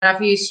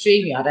I've used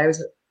StreamYard, I was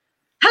like,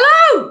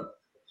 hello,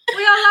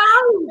 we are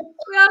live.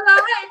 We are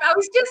live. I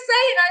was just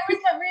saying, I was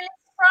really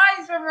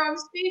surprised when we're on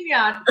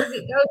StreamYard because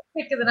it goes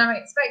quicker than I'm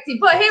expecting.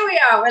 But here we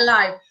are, we're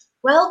live.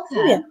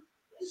 Welcome. Yeah.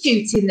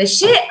 Shooting the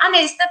shit, and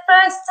it's the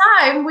first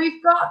time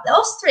we've got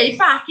us three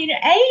back in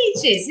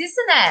ages,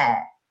 isn't it?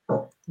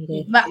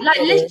 Like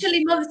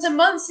literally months and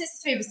months since the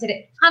three of us did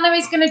it. Hannah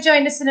is going to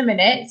join us in a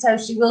minute, so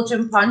she will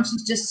jump on.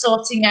 She's just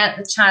sorting out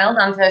the child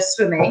and her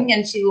swimming,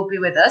 and she will be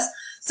with us.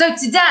 So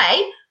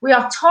today we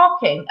are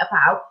talking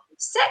about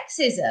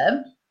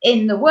sexism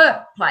in the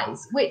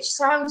workplace, which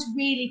sounds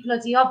really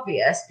bloody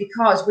obvious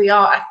because we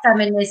are a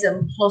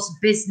feminism plus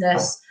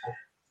business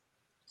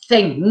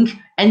thing,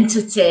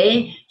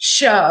 entity,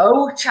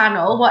 show,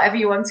 channel, whatever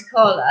you want to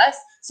call us.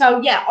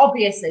 So yeah,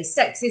 obviously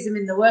sexism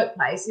in the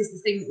workplace is the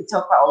thing that we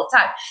talk about all the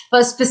time.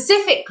 But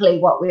specifically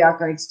what we are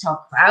going to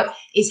talk about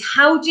is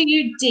how do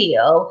you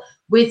deal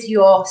with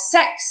your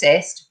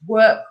sexist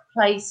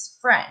workplace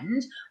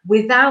friend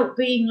without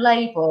being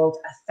labelled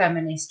a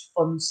feminist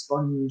fun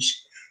sponge.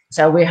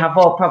 So we have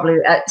all probably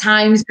at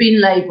times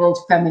been labelled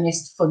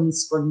feminist fun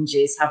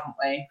sponges, haven't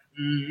we?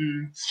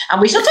 And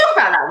we shall talk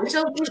about that. We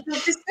shall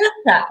discuss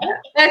that.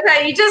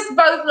 Okay, you just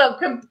both look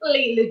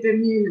completely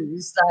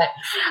bemused. Like,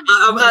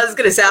 I was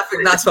going to say, I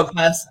think that's from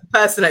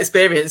personal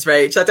experience,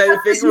 Rach. I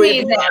don't think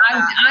we.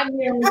 I'm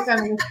the only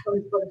feminist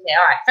fun sponge here.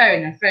 All right, fair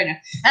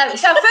enough.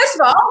 So first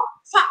of all,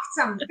 facts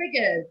and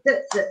figures.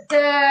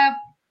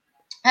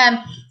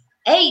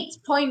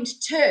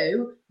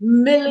 8.2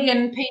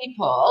 million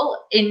people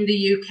in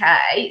the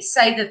UK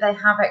say that they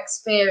have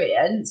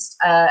experienced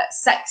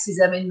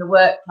sexism in the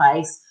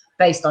workplace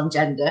based on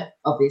gender,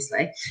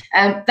 obviously.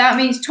 That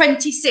means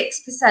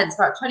 26%,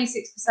 about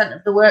 26%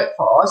 of the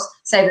workforce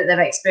say that they've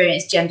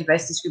experienced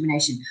gender-based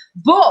discrimination.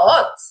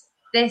 But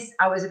this,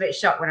 I was a bit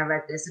shocked when I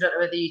read this. I don't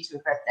know whether you two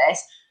have read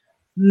this.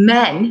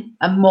 Men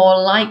are more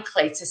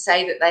likely to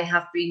say that they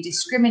have been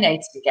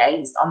discriminated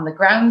against on the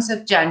grounds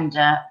of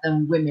gender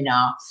than women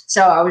are.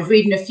 So I was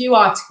reading a few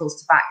articles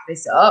to back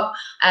this up.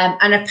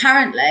 And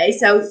apparently,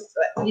 so,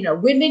 you know,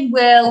 women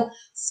will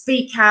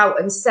speak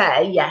out and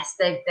say, yes,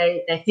 they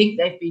think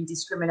they've been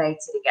discriminated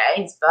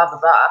against, blah, blah,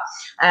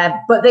 blah.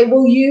 But they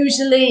will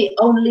usually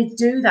only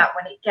do that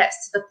when it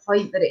gets to the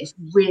point that it's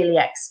really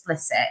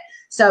explicit.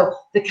 So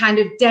the kind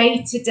of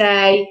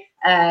day-to-day,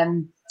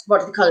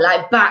 what do they call it,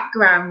 like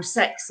background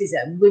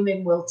sexism,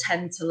 women will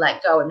tend to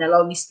let go and they'll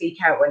only speak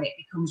out when it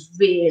becomes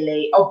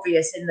really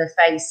obvious in their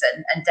face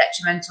and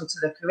detrimental to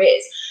their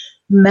careers.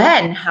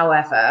 Men,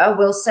 however,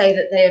 will say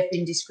that they have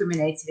been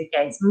discriminated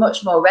against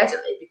much more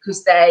readily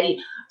because they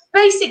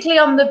basically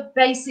on the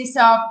basis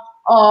of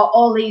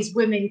all these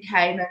women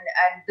came and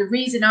the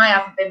reason I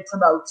haven't been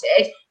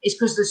promoted is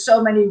because there's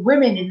so many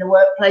women in the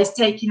workplace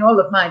taking all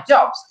of my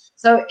jobs.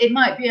 So it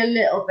might be a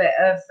little bit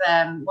of,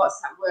 what's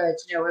that word,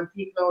 you know, when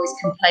people are always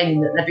complaining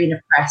that they're being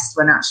oppressed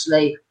when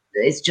actually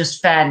it's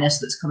just fairness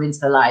that's come into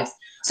their lives.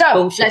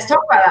 So let's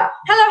talk about that.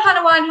 Hello,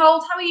 Hannah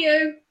Weinhold. How are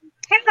you?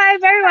 Hello,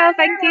 very well,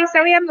 thank you.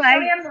 Sorry I'm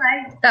late.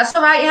 That's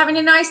all right. You're having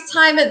a nice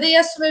time at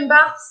the swimming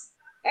baths?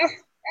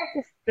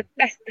 It's the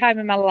best time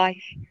of my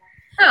life.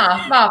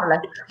 Oh,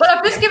 marvellous. Well,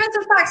 I've just given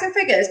some facts and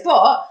figures,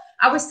 but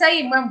I was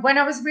saying when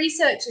I was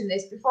researching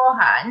this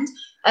beforehand,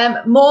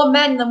 more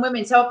men than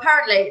women. So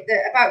apparently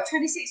about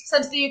 26%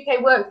 of the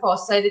UK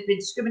workforce say they've been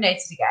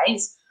discriminated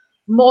against.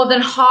 More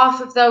than half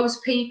of those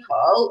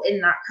people in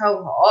that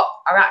cohort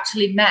are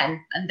actually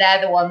men, and they're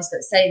the ones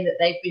that say that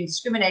they've been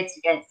discriminated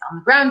against on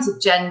the grounds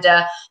of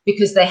gender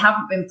because they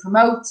haven't been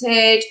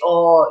promoted,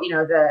 or you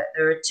know there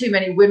are too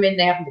many women,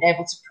 they haven't been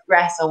able to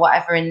progress or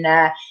whatever in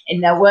their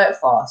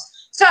workforce.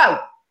 So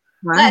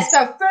let's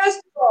go. First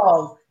of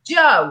all,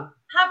 Jo,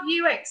 have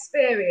you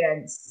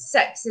experienced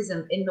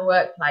sexism in the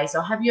workplace,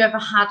 or have you ever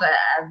had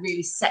a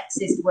really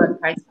sexist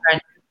workplace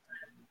friend?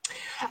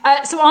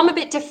 So I'm a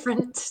bit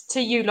different to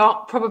you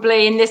lot,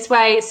 probably in this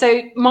way.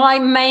 So my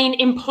main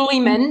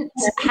employment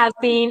has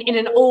been in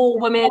an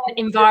all-women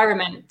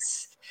environment.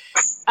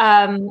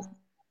 But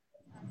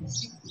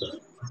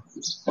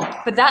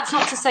that's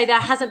not to say there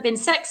hasn't been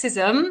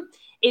sexism.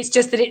 It's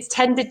just that it's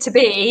tended to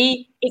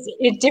be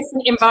in a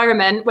different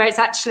environment where it's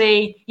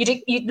actually,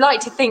 you'd like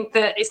to think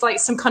that it's like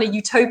some kind of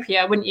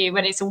utopia, wouldn't you,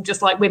 when it's all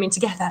just like women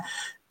together.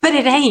 But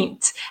it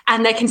ain't.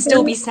 And there can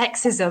still be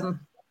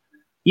sexism.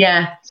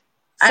 Yeah.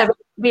 So it'd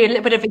be a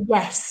little bit of a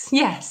yes.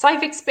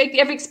 I've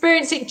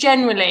experienced it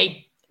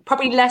generally,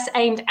 probably less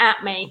aimed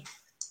at me.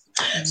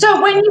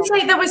 So when you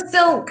say there was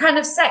still kind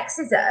of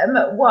sexism,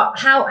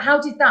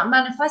 how did that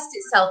manifest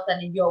itself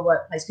then in your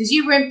workplace? Because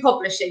you were in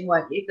publishing,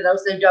 weren't you? For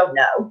those who don't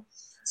know.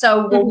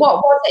 So what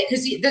was it?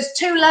 Because there's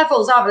two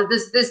levels of it.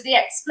 There's the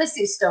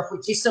explicit stuff,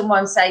 which is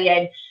someone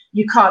saying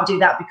you can't do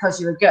that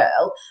because you're a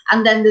girl.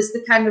 And then there's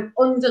the kind of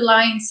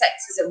underlying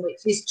sexism, which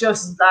is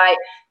just like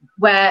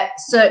where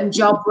certain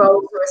job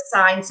roles are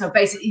assigned. So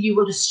basically you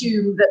would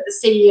assume that the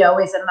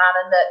CEO is a man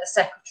and that the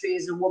secretary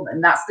is a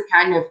woman. That's the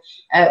kind of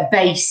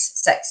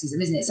base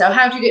sexism, isn't it? So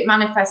how did it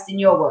manifest in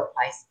your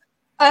workplace?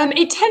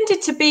 It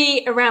tended to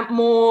be around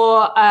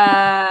more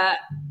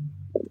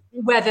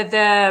whether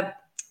the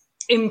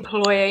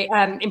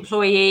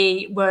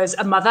employee was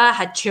a mother,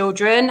 had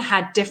children,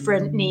 had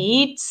different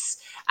needs.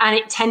 And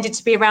it tended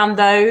to be around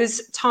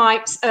those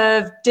types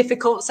of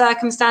difficult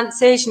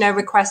circumstances,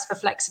 requests for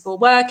flexible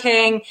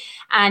working.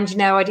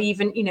 And, I'd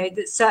even,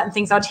 that certain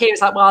things I'd hear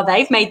is like, well,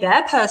 they've made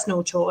their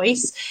personal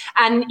choice.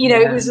 And,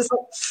 it was just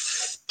like,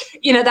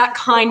 that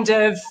kind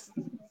of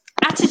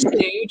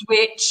attitude,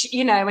 which,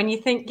 when you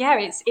think,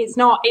 it's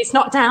not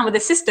down with the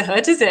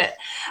sisterhood, is it?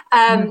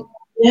 So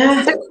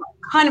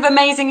kind of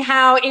amazing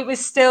how it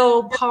was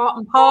still part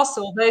and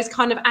parcel, those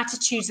kind of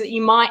attitudes that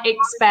you might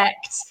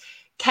expect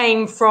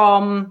came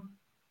from,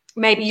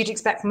 maybe you'd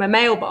expect from a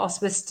male boss,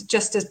 was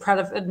just as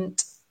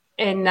prevalent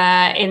from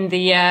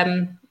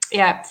the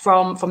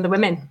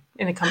women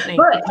in the company.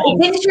 But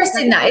it's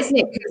interesting that, isn't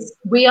it? Because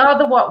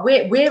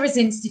we're as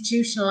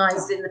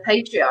institutionalized in the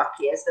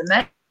patriarchy as the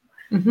men.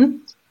 Mm-hmm.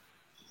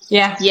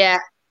 Yeah.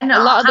 And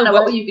Hannah,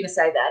 what were you going to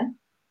say then?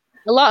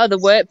 A lot of the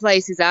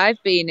workplaces I've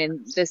been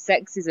in, the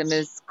sexism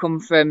has come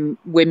from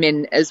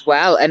women as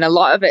well, and a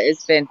lot of it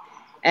has been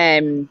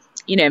man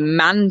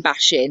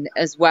bashing,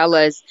 as well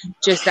as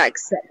just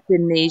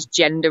accepting these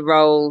gender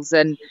roles.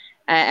 And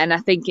I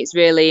think it's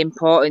really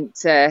important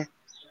to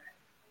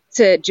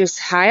just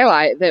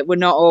highlight that we're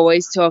not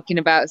always talking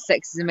about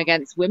sexism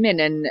against women.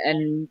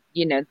 And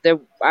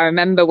I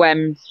remember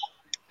when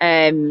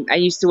I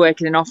used to work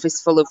in an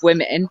office full of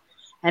women,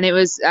 and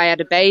I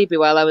had a baby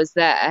while I was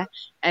there,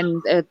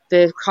 and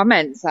the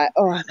comments like,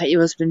 oh, I bet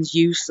your husband's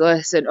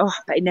useless, and oh,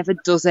 I bet he never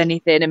does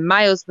anything, and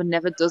my husband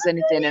never does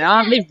anything, and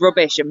aren't they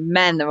rubbish, and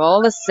men, they're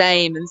all the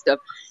same and stuff.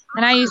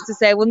 And I used to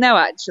say, well, no,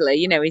 actually,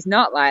 he's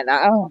not like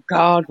that. Oh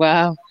God,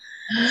 wow.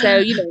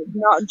 So,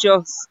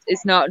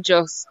 it's not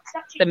just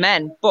the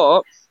men,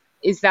 but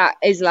is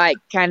like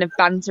kind of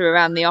banter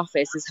around the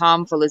office as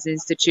harmful as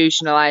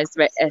institutionalized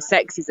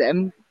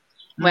sexism,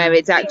 where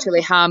it's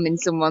actually harming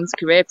someone's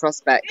career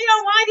prospects.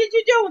 Why did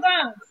you do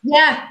that?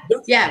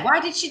 Yeah. Why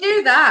did she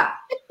do that?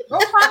 Go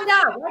find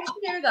out. Why did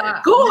she do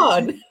that? Go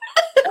on.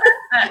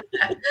 I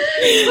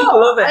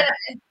love it.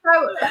 So,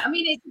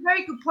 it's a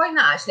very good point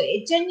that actually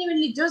it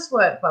genuinely does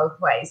work both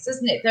ways,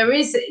 doesn't it? There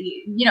is,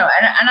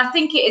 and I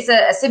think it is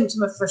a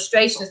symptom of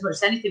frustration as much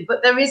as anything,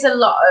 but there is a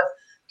lot of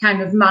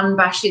kind of man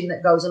bashing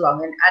that goes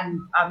along. And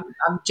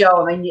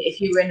Joe, if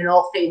you were in an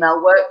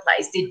all-female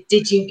workplace,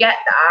 did you get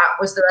that?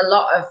 Was there a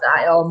lot of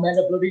that? Oh, men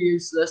are bloody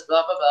useless,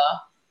 blah, blah, blah.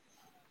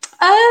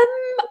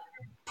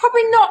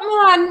 Probably not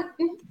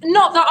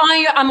that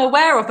I am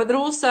aware of, but that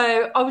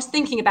also I was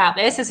thinking about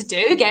this, as I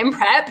do, getting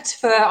prepped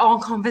for our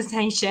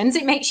conversations.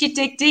 It makes you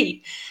dig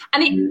deep.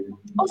 And it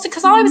also,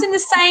 because I was in the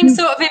same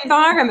sort of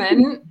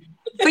environment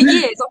for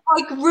years.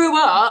 I grew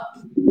up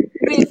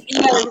with,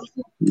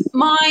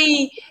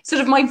 my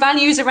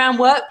values around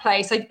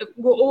workplace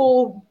were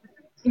all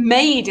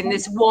made in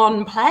this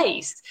one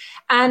place.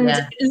 And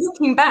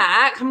looking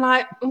back, I'm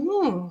like,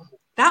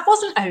 that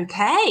wasn't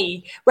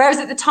okay. Whereas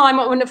at the time,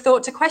 I wouldn't have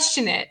thought to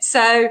question it.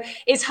 So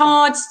it's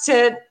hard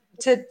to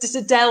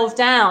delve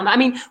down.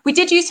 We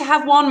did used to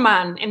have one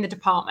man in the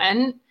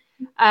department,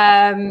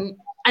 and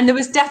there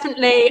was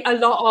definitely a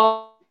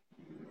lot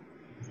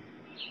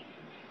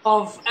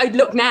of I'd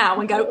look now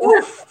and go,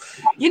 oof,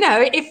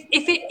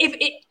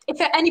 if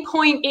at any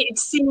point it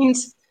seemed,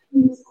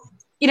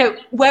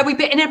 were we a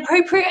bit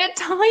inappropriate at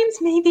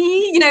times?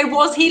 Maybe,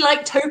 was he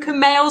like token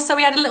male, so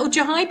he had a little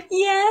jibe?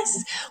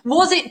 Yes.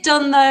 Was it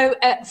done though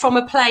from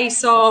a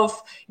place of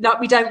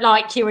like, we don't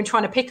like you and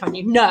trying to pick on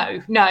you?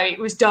 No, it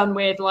was done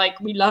with like,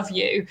 we love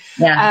you.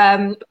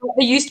 Yeah.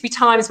 There used to be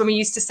times when we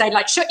used to say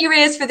like, shut your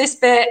ears for this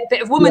bit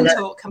of woman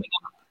talk coming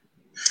up.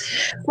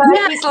 So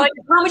it's like,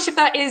 how much of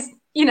that is,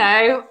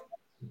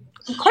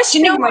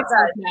 questioning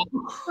myself now.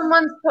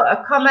 Someone's put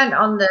a comment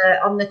on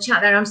the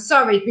chat there. I'm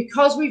sorry,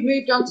 because we've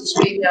moved on to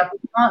StreamYard, we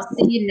can't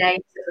see your names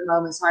at the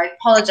moment, so I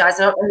apologise.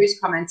 I don't know who's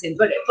commenting,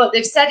 but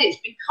they've said it's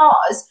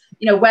because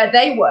where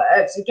they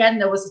worked, again,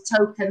 there was a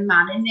token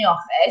man in the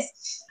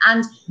office,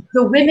 and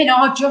the women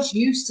are just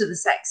used to the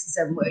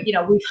sexism.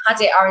 We've had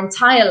it our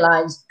entire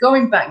lives,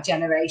 going back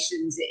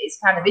generations. It's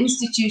kind of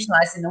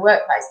institutionalised in the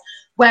workplace.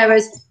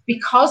 Whereas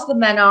because the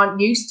men aren't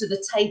used to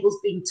the tables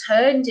being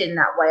turned in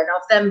that way and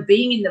of them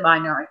being in the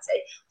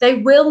minority, they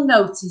will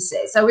notice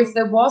it. So if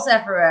there was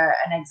ever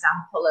an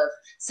example of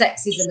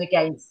sexism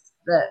against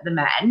the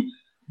men,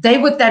 they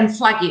would then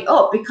flag it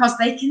up because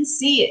they can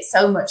see it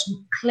so much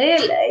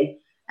clearly.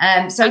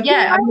 I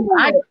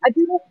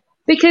do,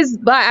 because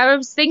I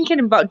was thinking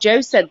about, Joe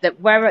said that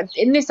where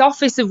in this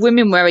office of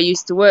women where I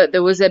used to work,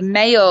 there was a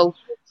male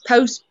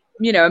a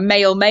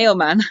male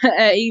mailman.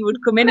 He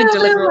would come in and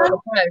deliver all the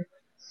post.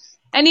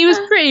 And he was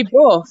pretty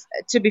buff,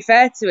 to be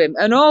fair to him.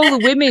 And all the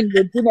women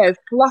would,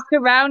 flock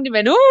around him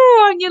and,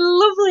 oh, aren't you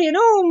lovely? And,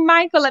 oh,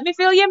 Michael, let me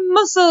feel your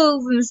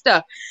muscles and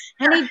stuff.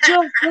 And he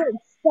just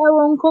looked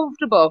so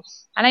uncomfortable.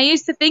 And I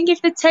used to think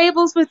if the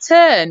tables were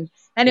turned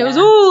and it was,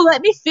 oh,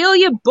 let me feel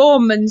your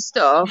bum and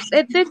stuff,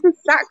 they'd be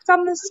sacked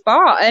on the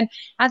spot. And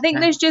I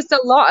think there's just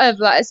a lot of,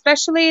 like,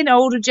 especially in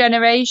older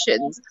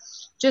generations,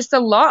 just a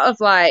lot of,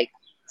 like,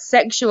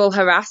 sexual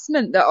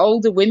harassment that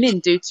older women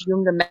do to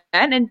younger men.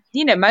 And,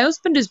 you know, my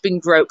husband has been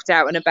groped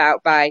out and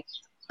about by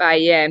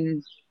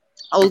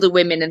older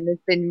women, and there's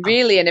been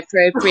really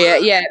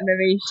inappropriate. Yeah,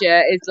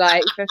 Marisha is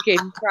like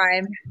fucking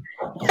prime.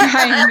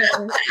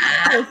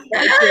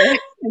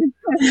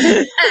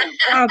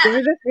 Oh, give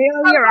me the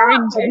feel your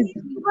oranges.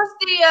 What's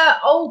the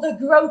older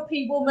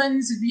gropey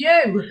woman's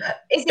view?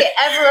 Is it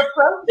ever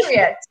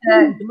appropriate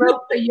to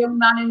grope a young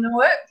man in the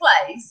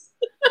workplace?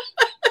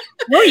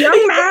 Oh,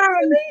 young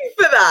man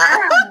for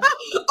that.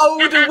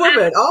 Older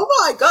woman. Oh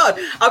my God.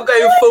 I'm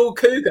going full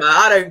cougar.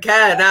 I don't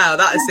care now.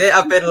 That's it.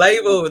 I've been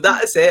labelled.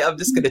 That's it. I'm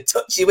just going to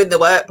touch you in the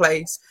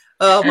workplace.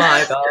 Oh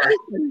my God.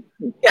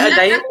 Get a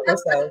name for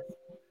myself.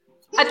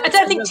 I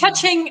don't think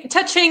touching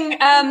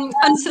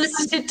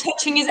unsolicited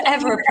touching is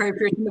ever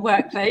appropriate in the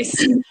workplace,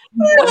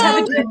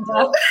 whatever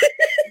gender.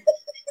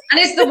 And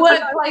is the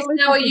workplace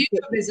now a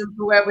euphemism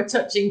for where we're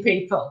touching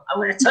people? I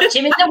want to touch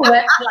him in the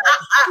workplace.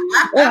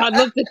 Oh, I'd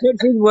love to touch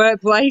his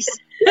workplace.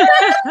 No,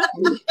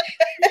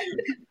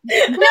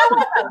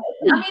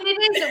 I mean, it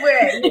is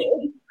weird.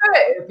 It's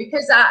true,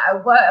 because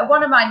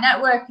one of my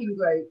networking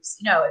groups,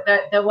 you know,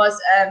 there was,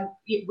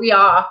 we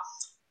are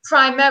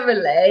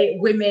primarily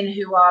women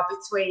who are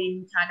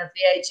between kind of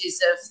the ages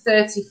of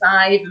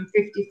 35 and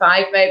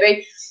 55,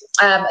 maybe.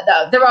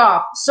 There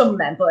are some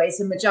men, but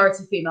it's a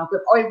majority female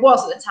group, or it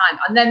was at the time.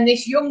 And then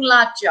this young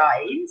lad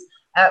joined,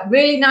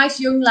 really nice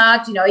young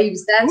lad, you know, he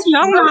was there.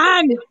 Young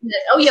man.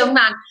 Young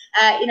man,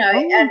 you know,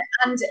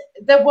 and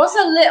there was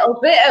a little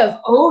bit of,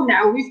 oh,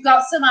 now we've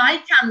got some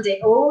eye candy.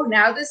 Oh,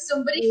 now there's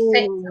somebody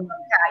fit to look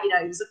at, you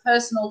know, he was a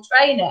personal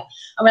trainer.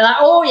 And we're like,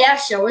 oh, yeah,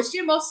 show us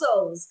your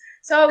muscles.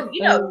 So,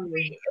 you know,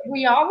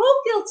 we are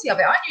all guilty of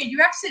it, aren't you?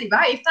 You're absolutely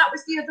right. If that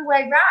was the other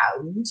way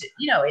round,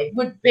 you know, it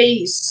would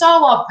be so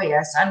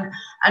obvious,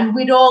 and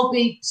we'd all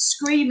be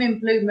screaming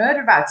blue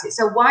murder about it.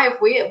 So why are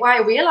we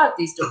allowed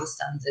these double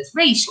standards?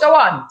 Reish, go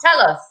on, tell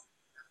us.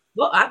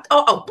 What? Why'd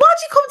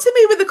you come to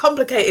me with the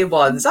complicated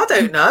ones? I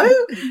don't know.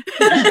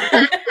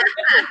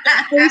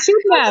 You should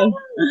know.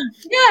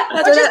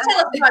 Yeah, just tell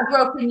us about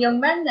groping young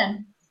men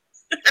then.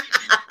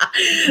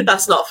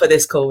 That's not for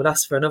this call.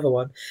 That's for another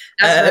one.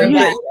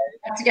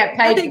 Have to get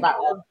paid for that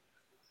one.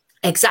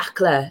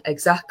 Exactly.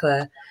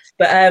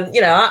 But you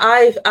know,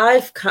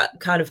 I've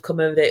kind of come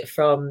at it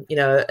from, you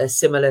know, a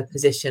similar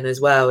position as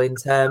well, in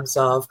terms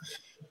of,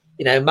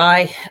 you know,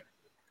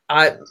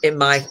 in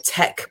my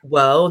tech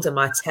world and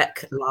my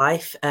tech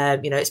life,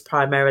 you know, it's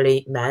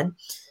primarily men,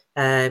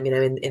 you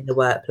know, in the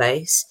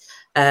workplace.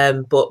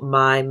 But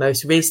my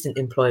most recent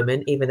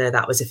employment, even though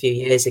that was a few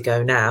years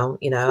ago now,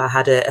 you know, I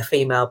had a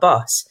female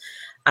boss,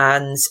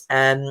 and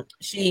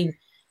she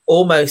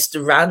almost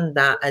ran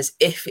that as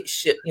if it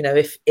should, you know,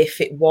 if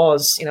it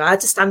was, you know, I had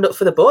to stand up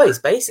for the boys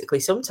basically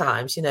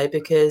sometimes, you know,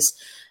 because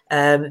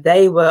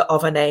they were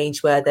of an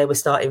age where they were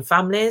starting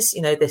families,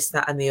 you know, this,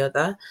 that, and the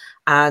other.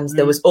 And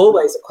there was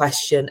always a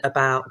question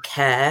about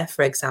care,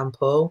 for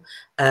example,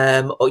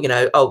 or, you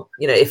know,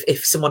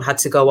 if someone had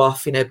to go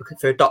off, you know,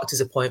 for a doctor's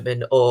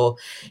appointment, or,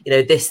 you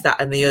know, this, that,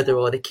 and the other,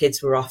 or the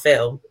kids were off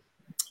ill,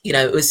 you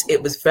know,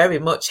 it was very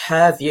much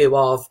her view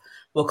of,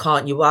 well,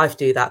 can't your wife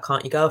do that?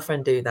 Can't your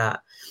girlfriend do that?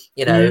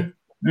 You know,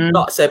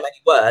 not so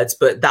many words,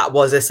 but that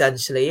was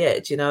essentially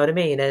it. Do you know what I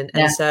mean?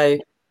 And so,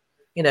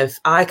 you know,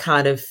 I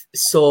kind of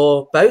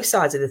saw both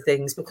sides of the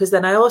things, because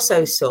then I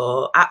also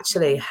saw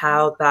actually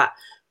how that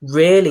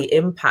really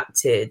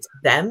impacted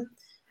them,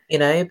 you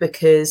know,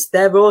 because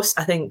they're also,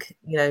 I think,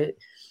 you know,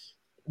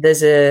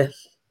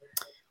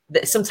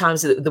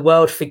 sometimes the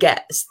world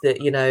forgets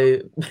that, you know,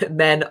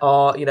 men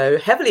are, you know,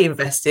 heavily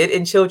invested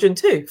in children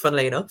too,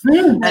 funnily enough. But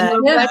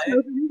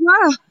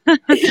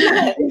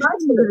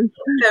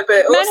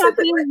also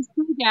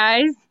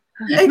guys.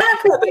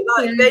 Exactly, but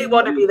like, they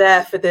want to be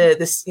there for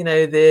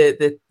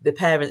the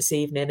parents'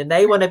 evening, and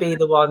they want to be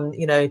the one,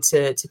 you know,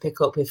 to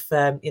pick up if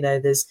you know,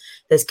 there's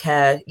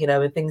care, you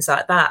know, and things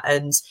like that.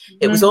 And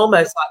it was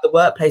almost like the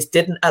workplace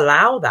didn't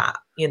allow that,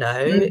 you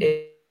know.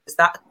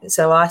 That,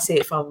 so I see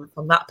it from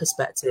that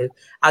perspective,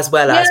 as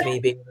well as me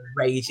being a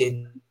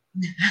raging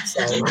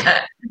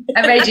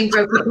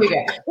group of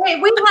people.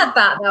 We had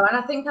that though, and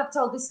I think I've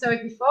told this story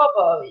before,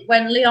 but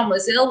when Leon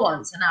was ill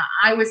once, and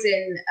I was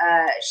in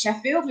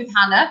Sheffield with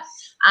Hannah,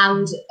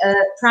 and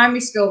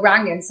primary school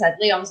rang and said,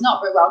 Leon's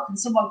not very well, can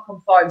someone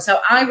come for him?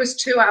 So I was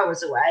 2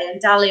 hours away,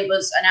 and Dally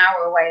was an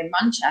hour away in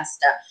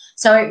Manchester.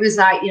 So it was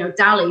like, you know,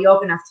 Dally, you're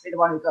going to have to be the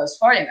one who goes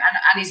for him.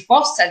 And his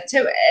boss said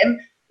to him,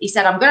 he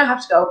said, I'm going to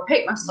have to go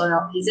pick my son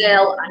up. He's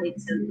ill. I need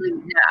to leave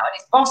now. And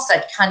his boss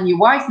said, can your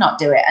wife not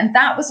do it? And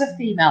that was a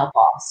female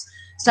boss.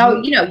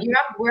 So, you know,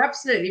 we're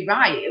absolutely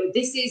right.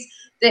 This is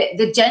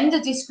the gender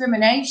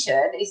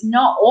discrimination is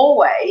not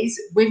always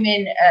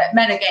men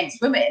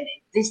against women.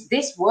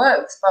 This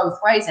works both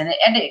ways, and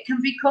it can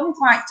become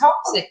quite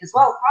toxic as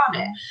well,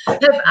 can't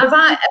it? Have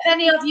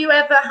any of you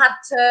ever had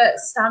to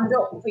stand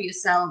up for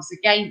yourselves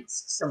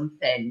against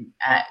something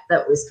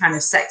that was kind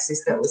of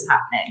sexist that was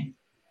happening?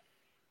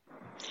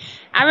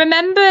 I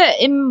remember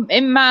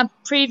in my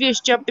previous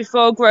job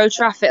before Grow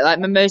Traffic, like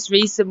my most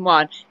recent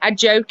one, I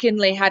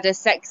jokingly had a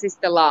sexist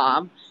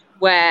alarm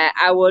where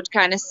I would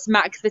kind of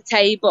smack the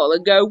table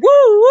and go, woo,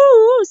 woo,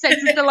 woo,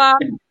 sexist alarm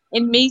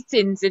in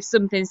meetings if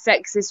something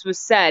sexist was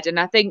said. And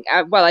I think,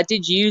 I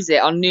did use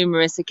it on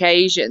numerous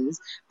occasions,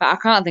 but I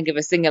can't think of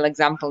a single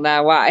example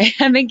now why.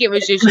 I think it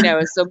was just,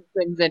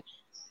 assumptions. And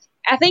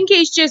I think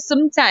it's just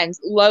sometimes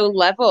low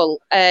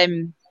level.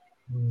 And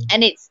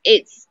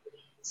it's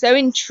so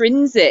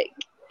intrinsic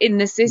in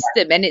the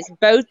system, and it's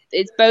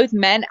both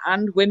men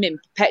and women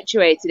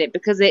perpetuating it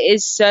because it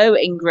is so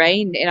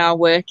ingrained in our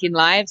working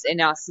lives,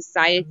 in our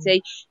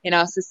society, in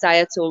our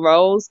societal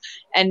roles.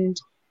 And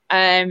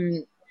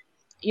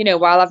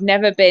while I've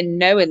never been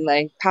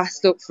knowingly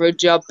passed up for a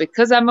job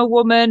because I'm a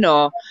woman,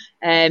 or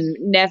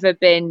never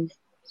been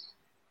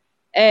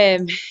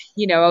don't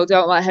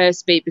let her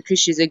speak because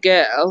she's a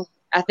girl,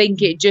 I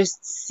think it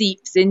just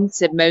seeps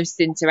into most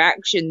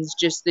interactions,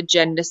 just the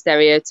gender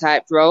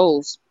stereotype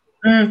roles.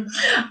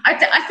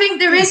 I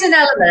think there is an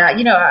element,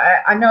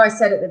 I know I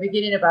said at the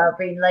beginning about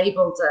being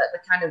labelled the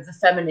kind of the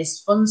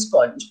feminist fun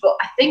sponge, but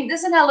I think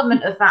there's an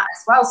element of that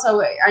as well.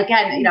 So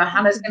again,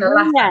 Hannah's going to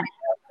laugh at me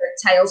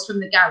for Tales from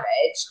the Garage.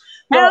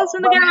 Tales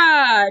from the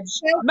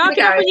Garage. Mark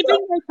it up on your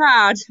bingo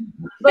card.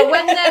 But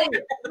when they it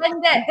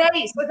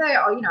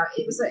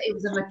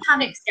was a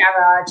mechanic's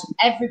garage.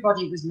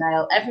 Everybody was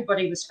male.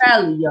 Everybody was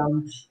fairly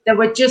young. There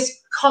were just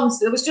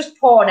there was just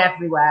porn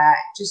everywhere.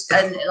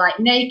 And like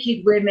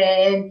naked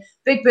women,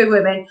 big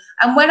women.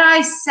 And when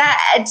I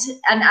said,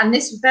 and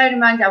this, bearing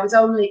in mind, I was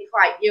only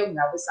quite young.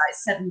 I was like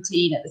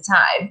 17 at the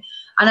time.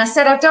 And I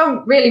said, I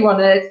don't really want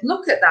to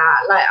look at that.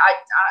 Like,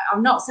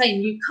 I'm not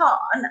saying you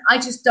can't. I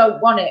just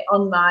don't want it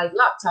on my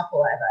laptop or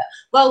whatever.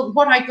 Well,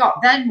 what I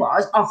got then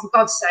was, oh, for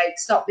God's sake,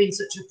 stop being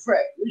such a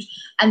prude.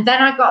 And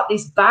then I got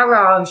this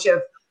barrage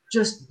of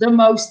just the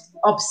most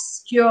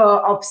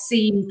obscure,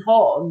 obscene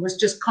porn was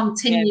just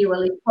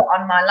continually put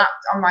on my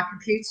laptop, on my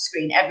computer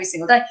screen every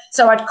single day.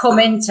 So I'd come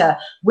into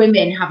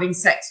women having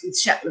sex with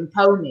Shetland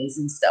ponies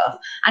and stuff,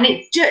 and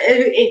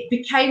it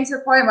became to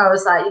the point where I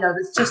was like,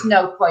 there's just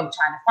no point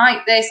trying to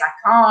fight this. I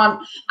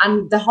can't.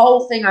 And the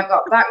whole thing I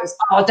got back was,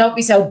 oh, don't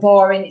be so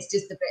boring. It's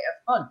just a bit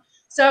of fun.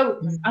 So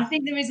I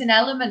think there is an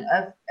element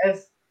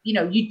of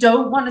you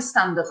don't want to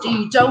stand up.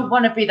 You don't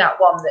want to be that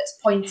one that's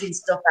pointing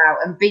stuff out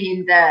and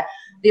being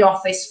the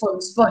office fun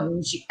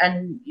sponge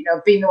and,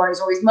 being the one who's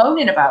always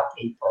moaning about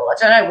people. I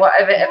don't know,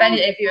 have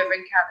any of you ever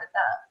encountered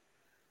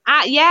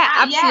that? Yeah,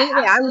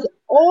 absolutely. I was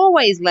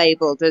always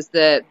labelled as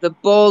the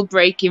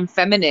ball-breaking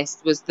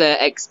feminist was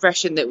the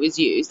expression that was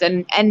used.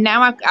 And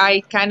now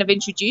I kind of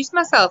introduced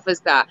myself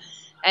as that.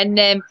 And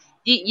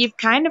you've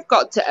kind of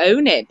got to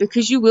own it,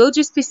 because you will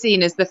just be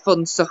seen as the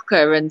fun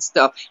sucker and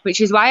stuff, which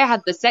is why I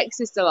had the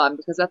sexist alarm,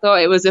 because I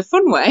thought it was a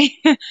fun way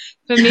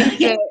for me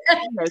to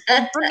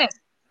confront it.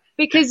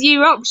 Because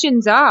your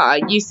options are,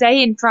 you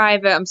say in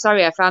private, I'm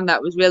sorry, I found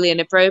that was really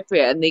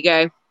inappropriate, and they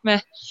go, meh,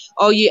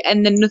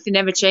 and then nothing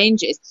ever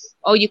changes.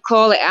 Or you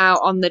call it out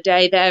on the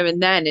day there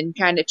and then and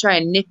kind of try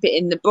and nip it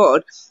in the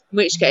bud, in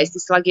which case they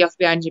slag you off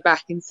behind your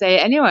back and say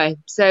it anyway.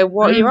 So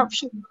what are your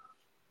options?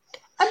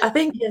 I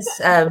think as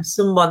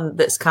someone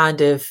that's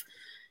kind of,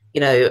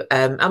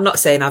 I'm not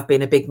saying I've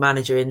been a big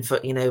manager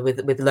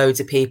with loads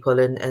of people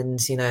and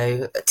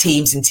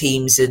teams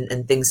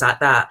and things like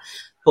that,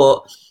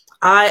 but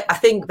I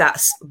think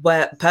that's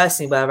where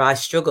I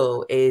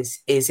struggle is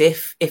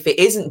if it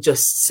isn't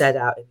just said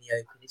out in the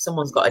open. If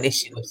someone's got an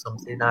issue with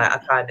something, I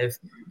kind of,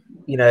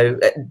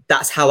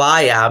 that's how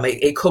I am.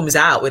 It comes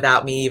out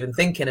without me even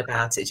thinking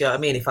about it. Do you know what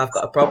I mean? If I've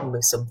got a problem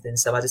with something,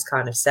 so I just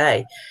kind of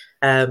say.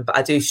 But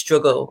I do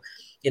struggle,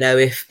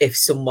 if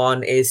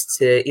someone is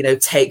to,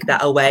 take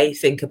that away,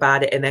 think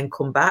about it, and then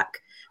come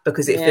back,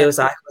 because it feels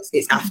like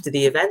it's after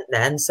the event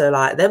then. So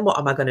like, then what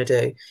am I going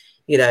to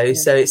do?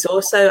 So it's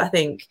also, I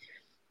think,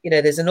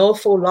 there's an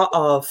awful lot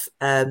of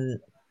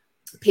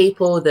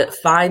people that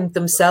find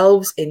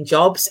themselves in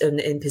jobs and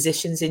in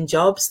positions in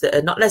jobs that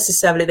are not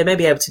necessarily, they may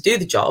be able to do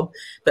the job,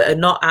 but are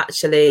not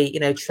actually,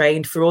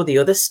 trained for all the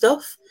other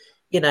stuff.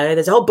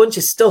 There's a whole bunch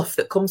of stuff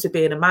that comes with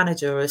being a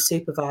manager or a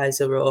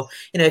supervisor, or,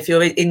 if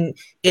you're in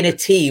a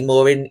team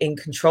or in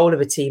control of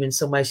a team in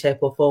some way, shape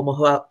or form,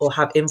 or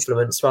have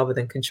influence rather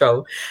than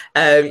control,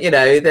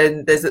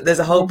 then there's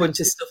a whole bunch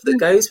of stuff that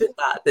goes with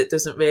that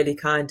doesn't really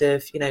kind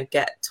of,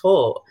 get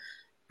taught.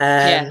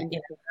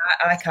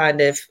 I kind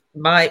of,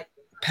 my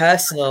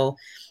personal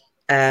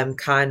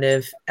kind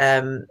of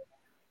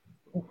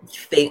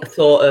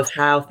thought of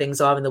how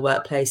things are in the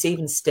workplace,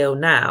 even still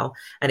now,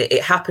 and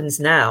it happens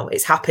now,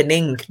 it's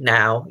happening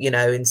now,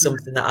 in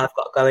something that I've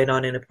got going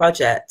on in a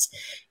project.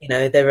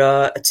 There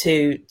are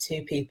two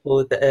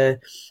people that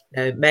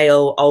are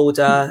male,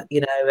 older,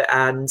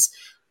 and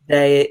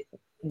they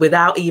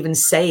without even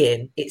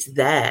saying it's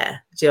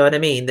there. Do you know what I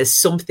mean? There's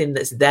something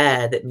that's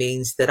there that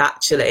means that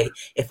actually,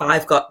 if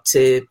I've got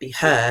to be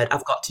heard,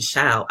 I've got to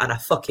shout, and I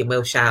fucking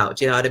will shout.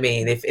 Do you know what I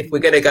mean? If we're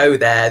going to go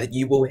there, that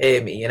you will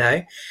hear me, you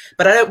know.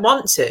 But I don't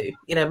want to.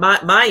 You know,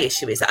 my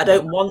issue is that I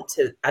don't want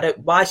to.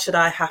 Why should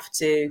I have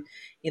to,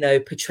 you know,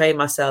 portray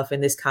myself in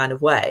this kind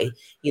of way,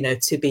 you know,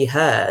 to be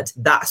heard?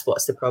 That's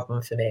what's the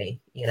problem for me,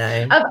 you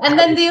know. And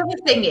then the other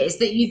thing is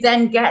that you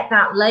then get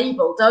that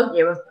label, don't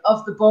you,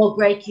 of the ball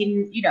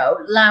breaking, you know,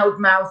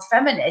 loudmouth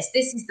feminist.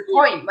 This is the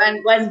point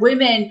when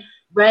women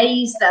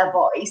raise their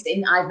voice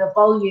in either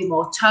volume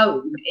or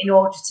tone in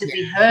order to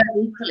be heard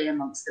equally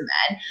amongst the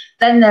men,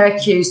 then they're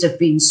accused of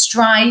being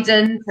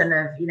strident and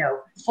of, you know,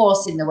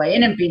 forcing their way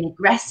in and being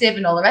aggressive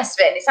and all the rest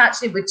of it. And it's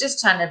actually, we're just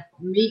trying to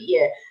meet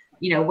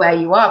you know, where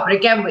you are. But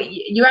again,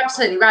 you're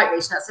absolutely right,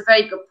 Rich. That's a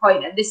very good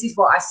point. And this is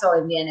what I saw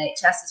in the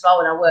NHS as well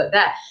when I worked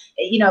there.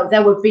 You know,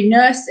 there would be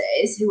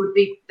nurses who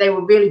they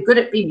were really good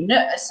at being a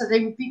nurse, so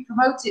they would be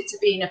promoted to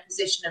be in a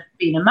position of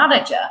being a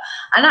manager.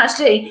 And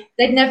actually,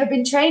 they'd never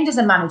been trained as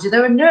a manager. They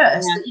were a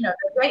nurse. Yeah. You know,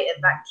 they're great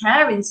at that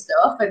caring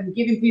stuff and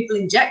giving people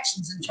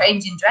injections and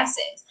changing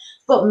dressings.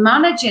 But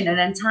managing an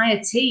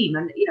entire team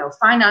and, you know,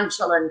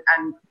 financial and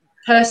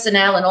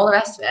personnel and all the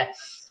rest of it,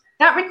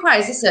 that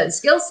requires a certain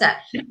skill set.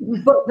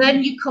 But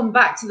then you come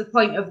back to the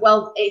point of,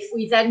 well, if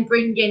we then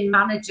bring in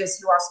managers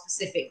who are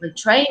specifically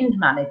trained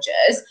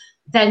managers,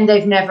 then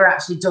they've never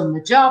actually done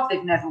the job.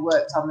 They've never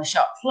worked on the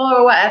shop floor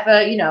or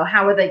whatever. You know,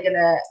 how are they going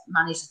to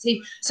manage the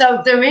team?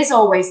 So there is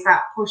always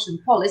that push and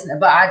pull, isn't there?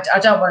 But I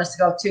don't want us to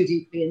go too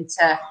deeply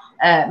into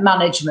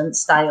management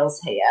styles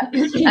here.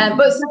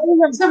 But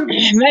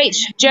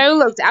Rach, Jo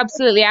looked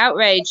absolutely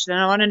outraged, and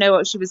I want to know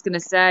what she was going to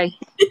say.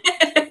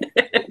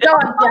 Go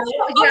on,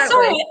 Jo. I'm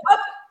sorry.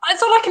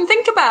 That's all I can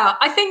think about.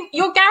 I think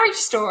your garage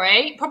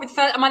story, probably the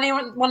first, am I the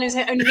only one who's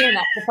only hearing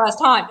that for the first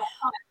time?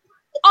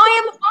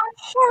 I am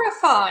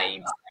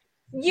horrified.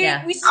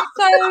 We're so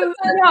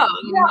young.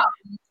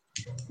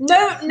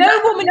 No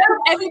woman could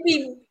ever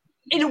be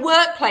in a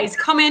workplace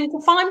come in to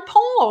find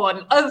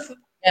porn of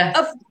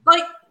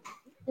like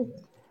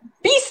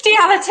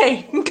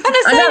bestiality. I'm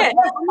gonna say it.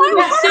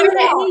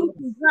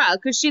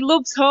 Because she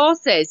loves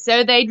horses,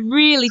 so they'd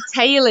really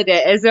tailored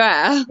it as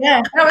well.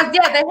 Yeah,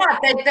 they had.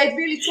 They'd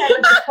really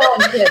tailored the porn.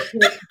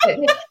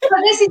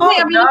 But this is me.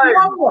 I mean, in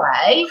one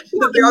way,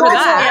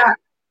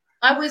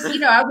 I was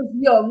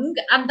young,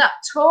 and that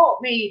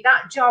taught me,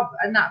 that job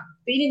and that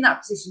being in that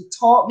position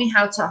taught me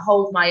how to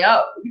hold my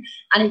own,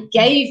 and it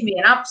gave me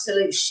an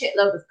absolute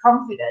shitload of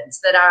confidence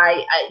that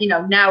I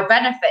now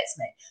benefits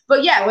me.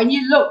 But yeah, when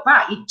you look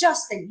back, you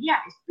just think, yeah,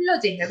 it's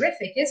bloody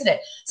horrific, isn't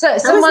it? So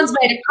someone's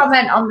made a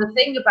comment on the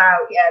thing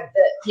about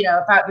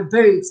about the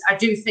boobs. I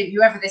do think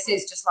whoever this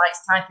is just likes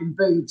typing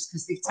boobs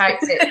because they've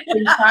typed it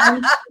 3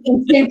 times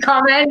in 2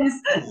 comments.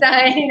 So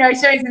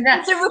showing them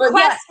that. It's a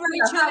request for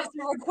each other. It's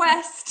a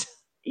request.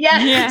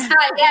 Yeah.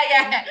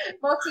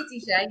 More titty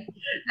shame.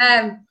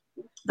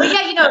 But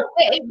yeah,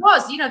 it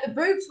was, the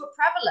boobs were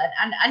prevalent,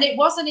 and it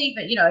wasn't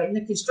even, in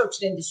the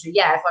construction industry.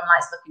 Yeah, everyone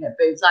likes looking at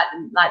boobs,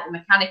 like the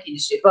mechanic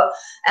industry, but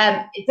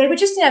they were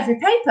just in every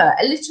paper.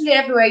 Literally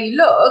everywhere you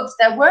looked,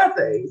 there were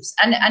boobs,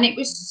 and it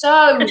was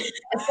so.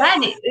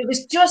 Again, it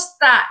was just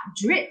that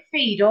drip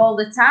feed all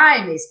the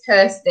time. Is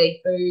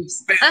Kirsty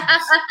boobs?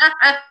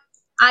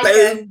 I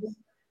do.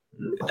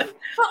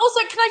 But also,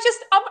 can I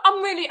just?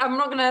 I'm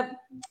not gonna,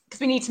 because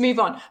we need to move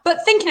on.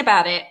 But thinking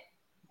about it,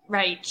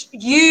 Rach,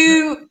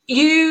 you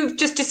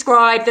just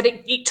described that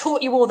it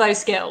taught you all those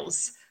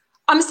skills.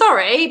 I'm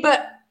sorry,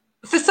 but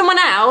for someone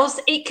else,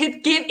 it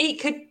could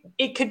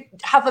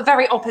have a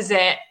very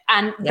opposite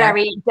and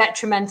very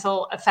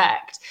detrimental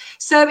effect.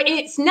 So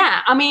it's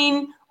now. I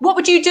mean, what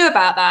would you do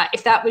about that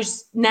if that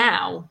was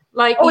now?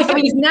 Like, if it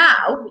was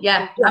now,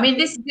 yeah. I mean,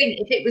 this is the thing.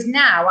 If it was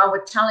now, I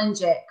would challenge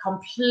it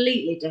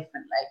completely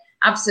differently.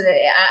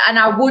 Absolutely. And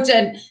I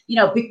wouldn't,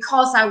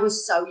 because I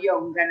was so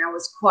young and I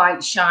was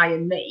quite shy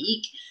and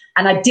meek,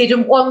 and I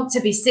didn't want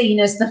to be seen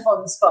as the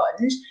fun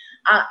sponge.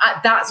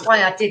 That's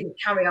why I didn't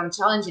carry on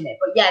challenging it.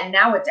 But yeah,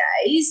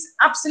 nowadays,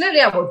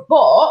 absolutely I would.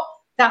 But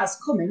that's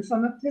coming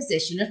from a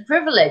position of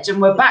privilege.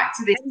 And we're back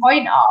to this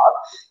point of,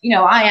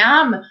 I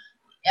am,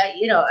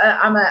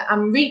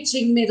 I'm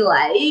reaching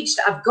middle-aged.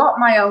 I've got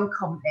my own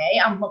company.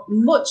 I'm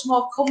much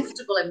more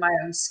comfortable in my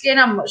own skin.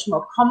 I'm much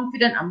more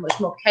confident. I'm much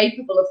more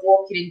capable of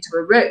walking into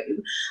a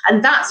room.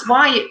 And that's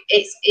why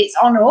it's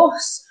on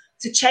us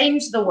to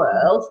change the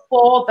world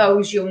for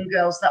those young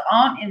girls that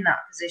aren't in that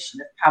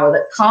position of power,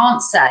 that can't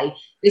say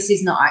this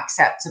is not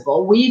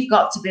acceptable. We've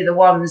got to be the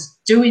ones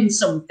doing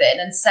something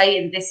and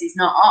saying this is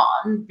not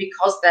on,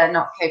 because they're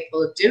not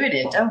capable of doing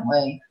it, don't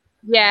we?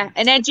 Yeah,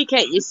 and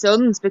educate your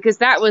sons, because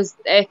that was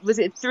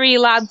it 3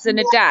 lads and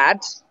a dad?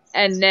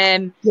 And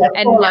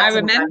I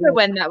remember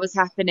when that was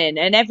happening,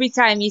 and every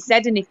time you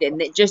said anything,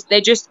 they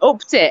just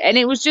upped it, and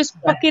it was just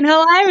fucking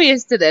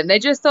hilarious to them. They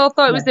just all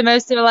thought it was the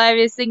most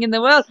hilarious thing in the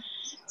world.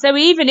 So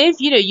even if,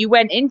 you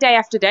went in day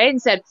after day and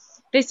said,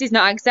 this is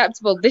not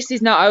acceptable, this is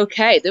not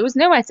okay, there was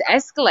nowhere to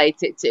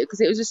escalate it to,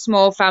 because it was a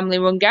small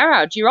family-run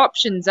garage. Your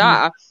options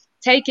are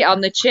take it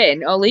on the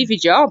chin or leave your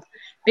job,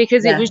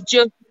 because it was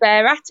just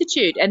their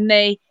attitude. And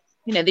they,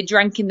 you know, they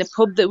drank in the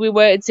pub that we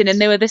worked in, and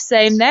they were the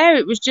same there.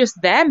 It was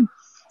just them.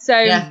 So,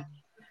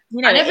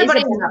 you know, and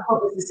everybody in that pub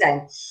was the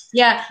same.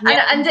 Yeah.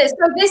 And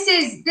so this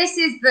is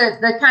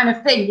the kind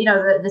of thing, you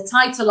know, the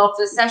title of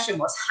the session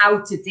was how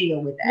to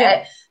deal with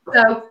it.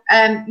 So,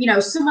 you know,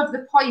 some of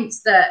the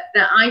points that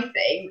I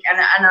think,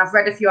 and I've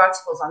read a few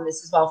articles on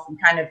this as well from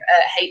kind of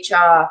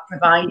HR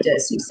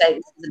providers who say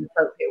this is an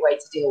appropriate way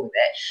to deal with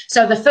it.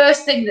 So the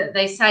first thing that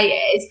they say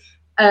is,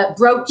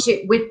 broach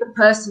it with the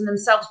person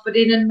themselves, but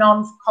in a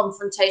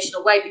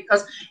non-confrontational way,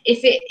 because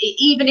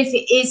even if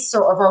it is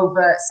sort of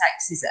overt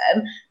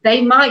sexism,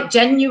 they might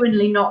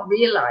genuinely not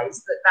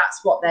realize that that's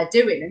what they're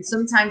doing. And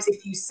sometimes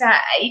if you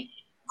say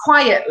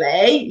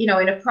quietly, you know,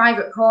 in a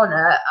private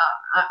corner,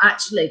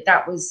 actually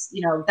that was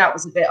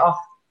a bit off,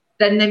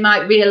 then they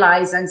might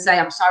realize and say,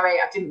 I'm sorry,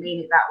 I didn't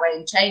mean it that way,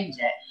 and change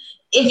it.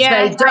 If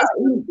they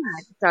don't,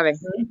 sorry.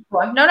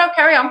 No,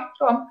 carry on.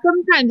 Go on.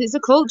 Sometimes it's a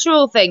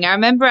cultural thing. I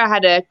remember I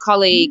had a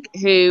colleague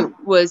who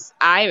was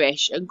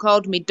Irish and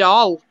called me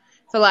doll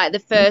for like the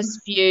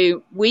first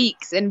few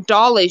weeks. And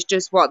doll is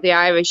just what the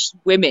Irish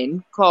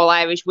women call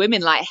Irish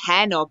women, like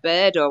hen or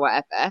bird or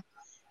whatever.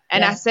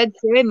 And I said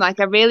to him, like,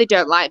 I really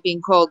don't like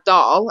being called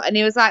doll. And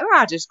he was like,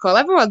 well, I just call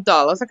everyone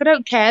doll. I was like, I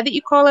don't care that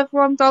you call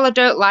everyone doll. I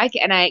don't like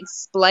it. And I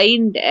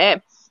explained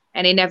it.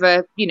 And he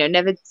never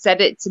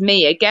said it to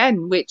me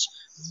again, which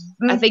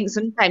I think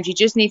sometimes you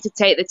just need to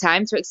take the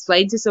time to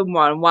explain to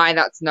someone why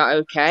that's not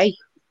okay.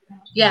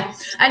 Yeah,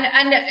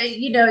 and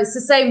you know, it's the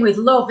same with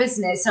love,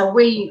 isn't it? So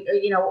we,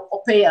 you know,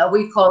 up here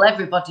we call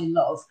everybody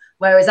love,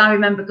 whereas I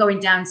remember going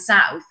down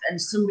south and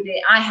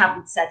somebody, I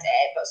haven't said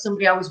it, but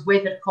somebody I was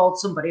with had called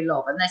somebody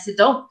love, and they said,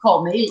 don't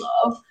call me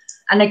love.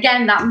 And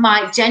again, that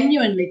might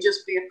genuinely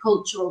just be a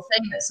cultural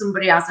thing that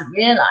somebody hasn't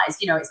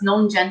realised. You know, it's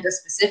non-gender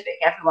specific.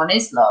 Everyone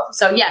is love.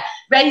 So yeah,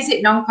 raise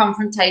it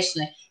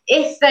non-confrontationally.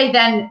 If they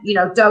then, you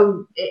know,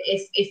 don't,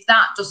 if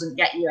that doesn't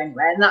get you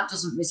anywhere and that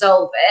doesn't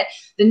resolve it,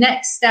 the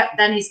next step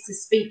then is to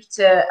speak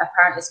to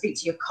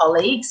your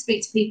colleagues,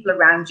 speak to people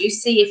around you,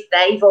 see if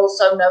they've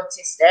also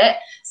noticed it,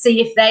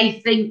 see if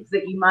they think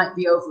that you might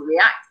be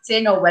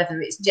overreacting or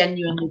whether it's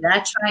genuinely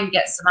there. Try and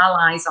get some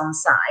allies on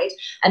side.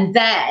 And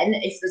then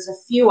if there's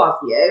a few of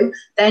you,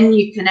 then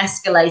you can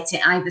escalate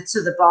it either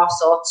to the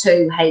boss or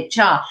to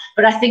HR.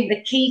 But I think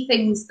the key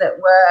things that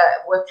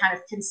were kind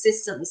of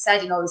consistently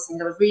said in all these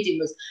things I was reading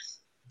was,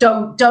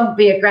 don't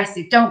be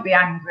aggressive, don't be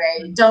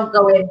angry, don't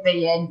go in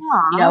being,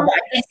 you know,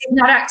 this is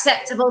not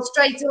acceptable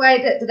straight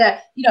away.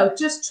 You know,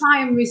 just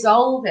try and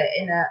resolve it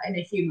in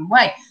a human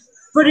way.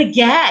 But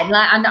again,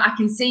 like, and I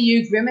can see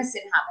you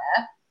grimacing,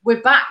 Hannah,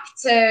 we're back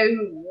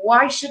to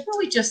why shouldn't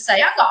we just say,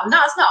 hang on,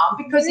 that's not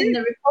on, because in the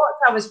reports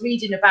I was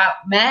reading about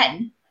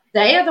men,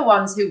 they are the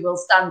ones who will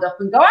stand up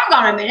and go, hang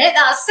on a minute,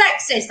 that's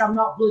sexist, I'm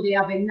not bloody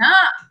having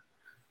that.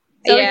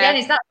 So again,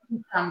 is that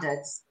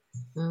standards?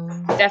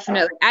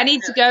 Definitely. I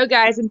need to go,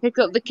 guys, and pick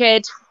up the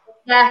kid.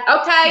 Yeah,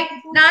 okay.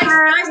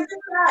 Nice to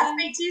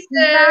speak to you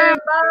soon.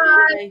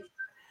 Bye.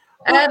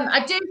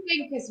 I do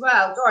think as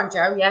well, go on,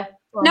 Joe, yeah.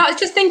 No, I was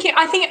just thinking,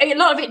 I think a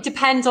lot of it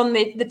depends on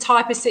the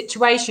type of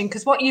situation,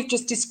 because what you've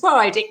just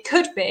described, it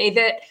could be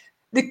that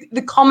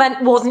the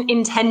comment wasn't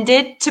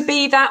intended to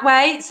be that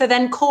way. So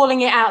then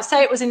calling it out,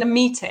 say it was in a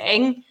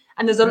meeting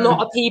and there's a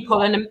lot of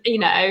people and, you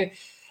know,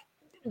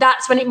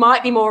 that's when it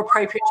might be more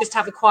appropriate just to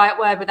have a quiet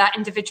word with that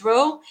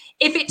individual.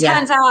 If it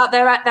turns out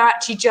they're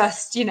actually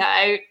just, you know,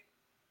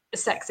 a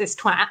sexist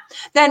twat,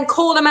 then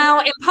call them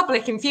out in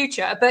public in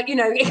future. But, you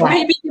know,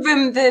 maybe give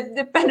them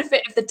the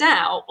benefit of the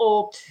doubt.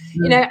 Or,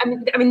 you know,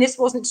 I mean, this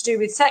wasn't to do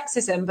with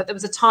sexism, but there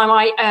was a time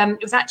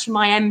it was actually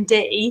my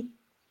MD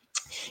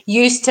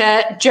used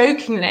to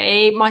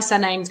jokingly, my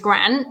surname's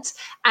Grant,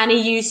 and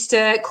he used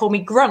to call me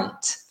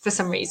Grunt for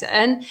some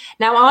reason.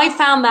 Now, I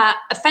found that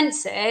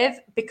offensive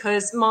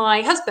because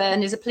my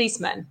husband is a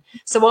policeman.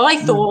 So I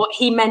thought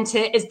he meant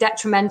it as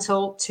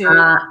detrimental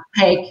to...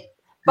 Pig.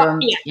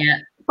 But,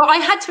 but I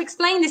had to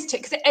explain this to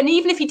him, and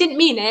even if he didn't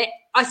mean it,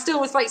 I still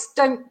was like,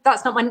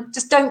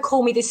 just don't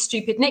call me this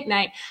stupid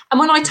nickname. And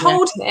when I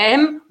told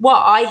him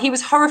why, he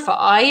was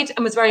horrified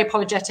and was very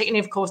apologetic, and he,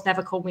 of course,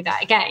 never called me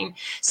that again.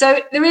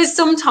 So there is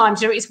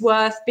sometimes, you know, it's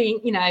worth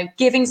being, you know,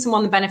 giving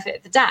someone the benefit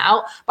of the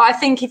doubt. But I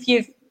think if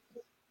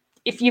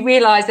you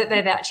realise that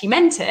they've actually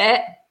meant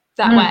it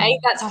that way,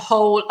 that's a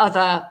whole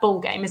other ball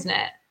game, isn't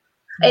it?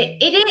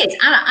 It is,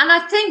 and I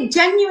think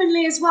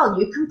genuinely as well,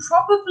 you can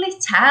probably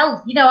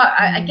tell. You know,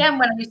 again,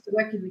 when I used to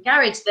work in the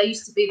garage, there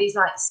used to be these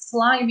like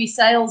slimy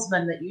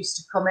salesmen that used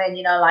to come in,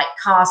 you know, like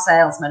car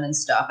salesmen and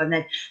stuff, and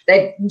then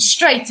they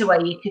straight away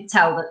you could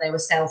tell that they were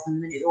salesmen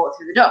the minute they walked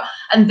through the door,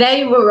 and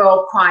they were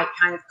all quite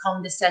kind of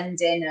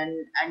condescending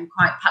and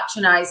quite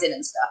patronising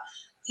and stuff.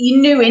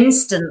 You knew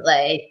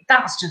instantly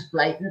that's just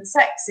blatant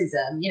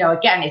sexism. You know,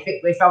 again,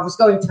 if I was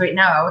going through it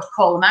now, I would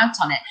call them out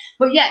on it.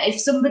 But yeah, if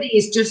somebody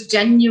is just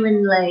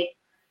genuinely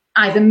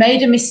either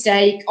made a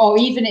mistake or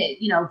even,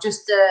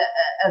 just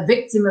a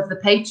victim of the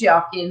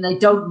patriarchy, and they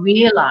don't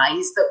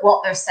realize that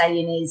what they're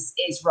saying is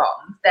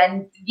wrong,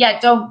 then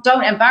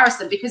don't embarrass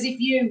them. Because if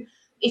you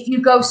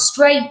go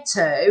straight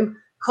to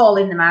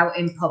calling them out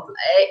in public,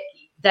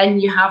 then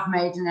you have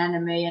made an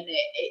enemy, and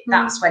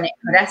that's when it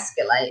could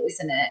escalate,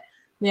 isn't it?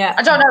 Yeah.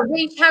 I don't know,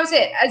 Reece, how's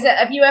it?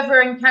 Have you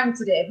ever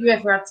encountered it? Have you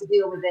ever had to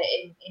deal with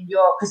it in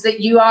your, because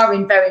you are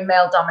in very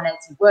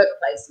male-dominated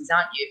workplaces,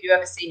 aren't you? Have you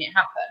ever seen it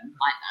happen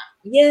like that?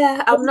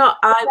 Yeah,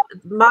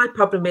 my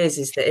problem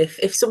is that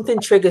if something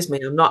triggers me,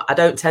 I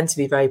don't tend to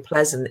be very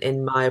pleasant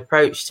in my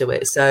approach to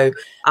it. So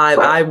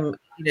I'm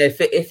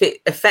if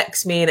it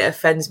affects me and it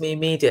offends me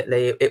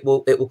immediately, it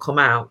will come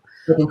out.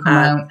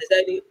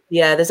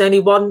 There's only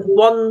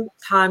one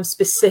time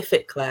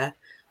specifically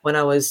when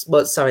I was,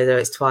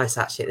 it's twice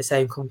actually at the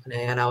same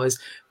company, and I was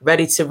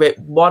ready to rip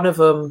one of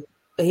them.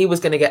 I was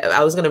going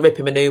to rip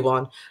him a new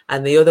one,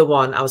 and the other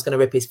one I was going to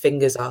rip his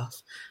fingers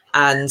off.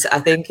 And I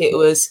think it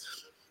was,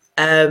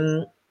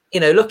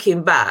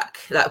 looking back,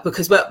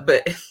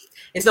 but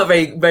it's not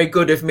very, very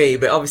good of me,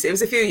 but obviously it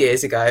was a few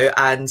years ago,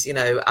 and,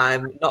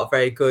 I'm not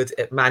very good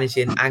at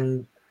managing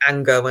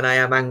anger when I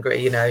am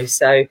angry,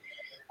 so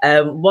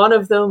one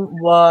of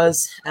them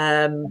was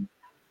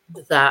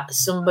that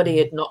somebody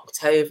had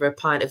knocked over a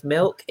pint of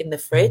milk in the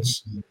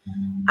fridge,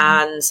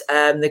 and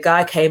the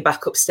guy came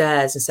back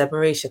upstairs and said,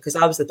 Marisha, because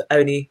I was the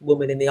only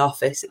woman in the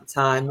office at the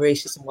time,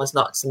 Marisha, someone's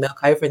knocked some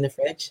milk over in the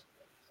fridge.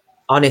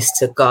 Honest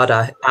to God,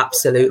 I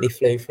absolutely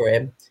flew for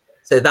him.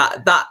 So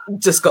that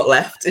just got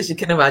left, as you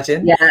can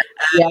imagine. And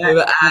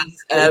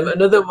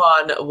another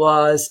one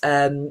was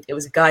it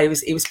was a guy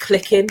he was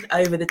clicking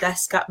over the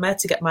desk at me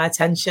to get my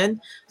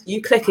attention.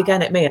 You click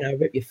again at me, and I'll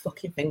rip your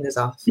fucking fingers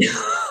off.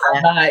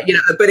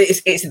 But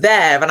it's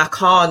there, and I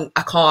can't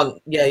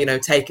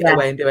take it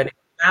away and do anything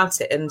about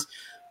it. And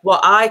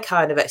what I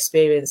kind of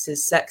experience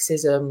as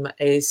sexism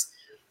is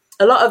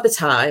a lot of the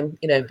time,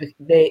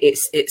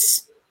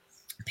 it's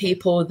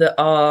people that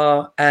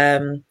are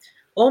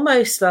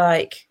almost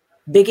like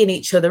bigging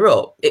each other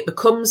up. It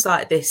becomes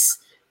like this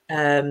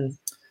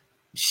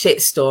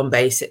shitstorm,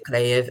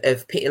 basically,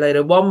 of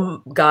people.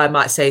 One guy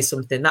might say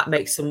something that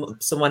makes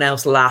someone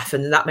else laugh,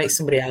 and that makes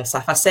somebody else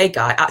laugh. I say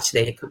guy,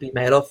 actually it could be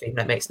male or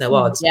female, it makes no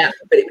odds. Yeah.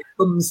 But it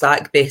becomes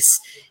like this,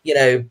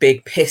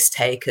 big piss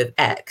take of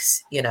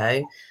X,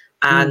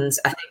 and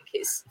I think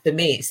it's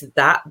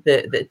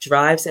that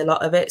drives a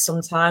lot of it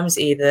sometimes,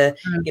 either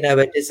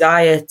a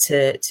desire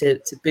to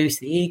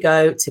boost the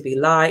ego, to be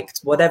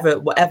liked,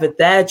 whatever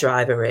their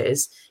driver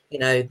is,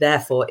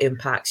 therefore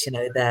impacts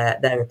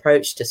their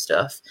approach to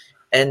stuff.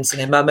 And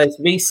my most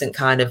recent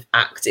kind of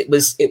act, it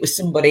was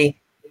somebody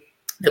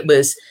they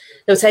were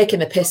taking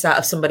the piss out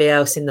of somebody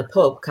else in the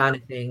pub, kind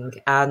of thing,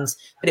 but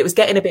it was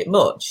getting a bit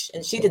much,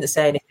 and she didn't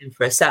say anything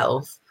for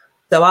herself,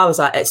 so I was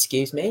like,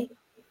 excuse me,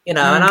 and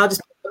I'll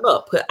just pick them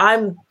up. But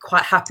I'm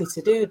quite happy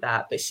to do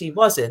that, but she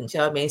wasn't. Do you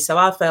know what I mean? So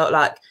I felt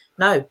like,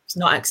 no, it's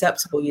not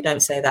acceptable. You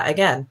don't say that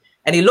again.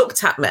 And he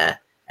looked at me,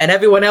 and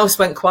everyone else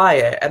went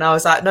quiet, and I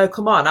was like, no,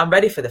 come on, I'm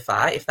ready for the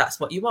fight if that's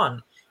what you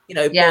want,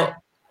 But it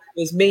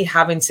was me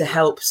having to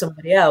help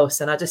somebody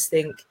else, and I just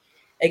think,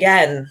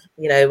 again,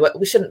 they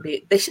shouldn't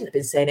have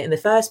been saying it in the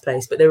first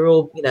place, but they were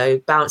all,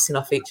 bouncing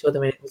off each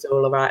other, and it was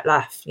all a right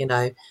laugh,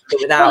 but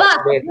without. Well,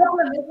 that's the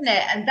problem, isn't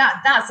it? And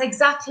that's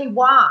exactly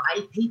why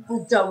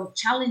people don't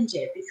challenge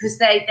it, because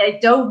they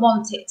don't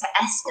want it to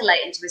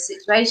escalate into a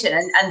situation.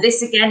 And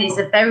this again is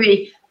a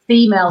very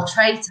female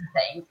trait,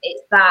 I think.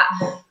 It's that,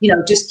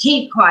 just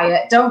keep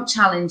quiet, don't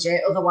challenge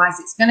it, otherwise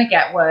it's going to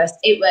get worse.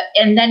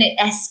 And then it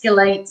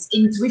escalates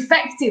into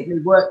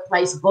effectively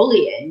workplace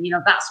bullying.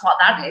 That's what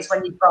that is,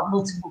 when you've got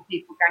multiple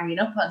people ganging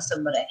up on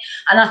somebody.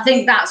 And I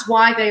think that's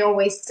why they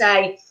always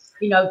say,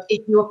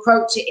 if you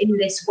approach it in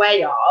this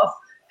way of,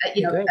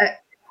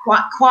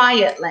 quite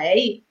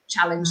quietly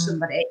challenge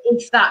somebody.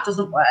 If that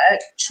doesn't work,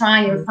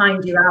 try and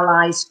find your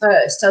allies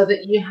first, so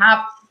that you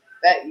have,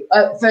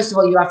 first of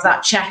all, you have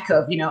that check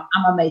of,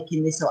 am I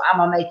making this, or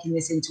am I making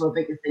this into a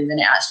bigger thing than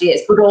it actually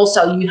is? But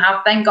also you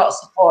have then got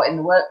support in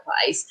the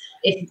workplace.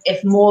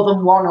 If more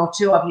than one or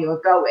two of you are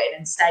going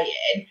and saying,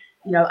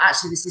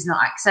 actually this is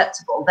not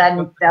acceptable,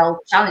 then they'll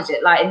challenge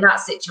it. Like in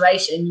that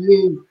situation,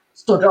 you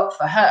stood up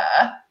for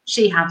her,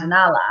 she had an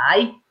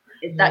ally.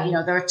 That,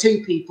 there are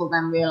two people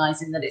then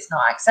realizing that it's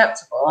not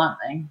acceptable, aren't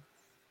they?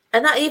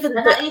 And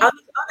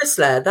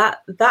honestly,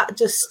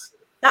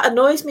 that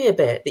annoys me a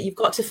bit, that you've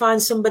got to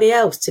find somebody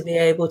else to be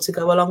able to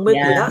go along with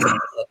you. That's it. You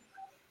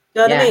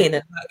know what I mean?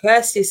 And like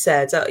Kirsty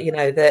said, that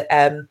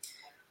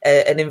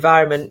an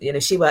environment,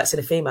 she works in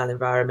a female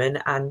environment,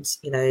 and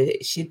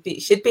she'd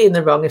be in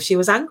the wrong if she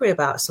was angry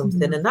about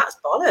something, and that's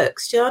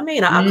bollocks. Do you know what I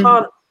mean?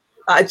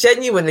 I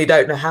genuinely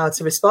don't know how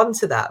to respond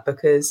to that,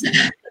 because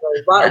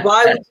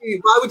why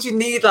would you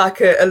need like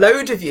a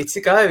load of you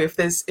to go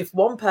if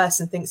one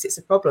person thinks it's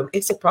a problem?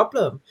 It's a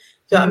problem.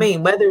 Do you know what I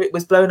mean? Whether it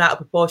was blown out of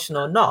proportion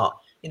or not,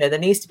 there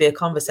needs to be a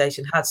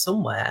conversation had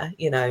somewhere,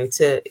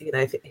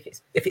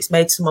 if it's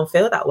made someone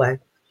feel that way.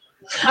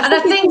 And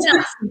I think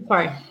that's,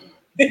 sorry.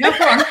 No,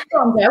 go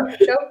on,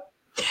 go.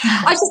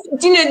 I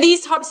just, you know,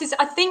 these types of,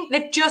 I think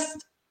they've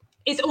just,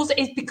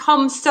 it's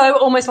become so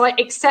almost like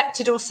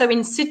accepted or so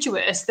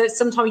insidious that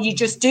sometimes you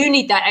just do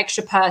need that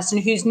extra person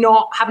who's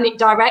not having it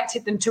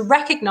directed them to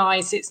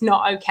recognize it's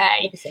not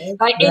okay.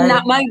 Like in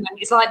that moment,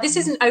 it's like, this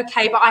isn't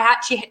okay, but I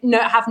actually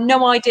have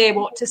no idea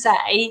what to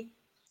say.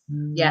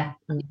 Yeah.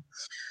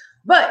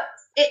 But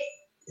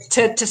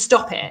to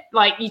stop it,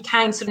 like you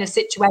can sort of in a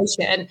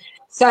situation.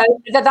 So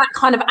that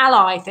kind of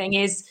ally thing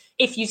is,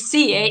 if you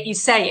see it, you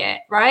say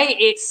it, right?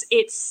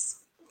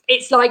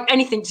 It's like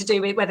anything to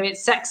do with whether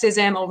it's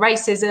sexism or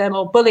racism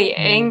or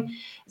bullying.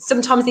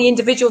 Sometimes the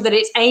individual that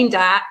it's aimed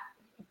at,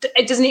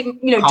 it doesn't even,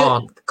 you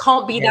know,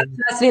 can't be that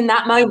person in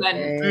that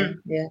moment.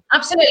 Yeah,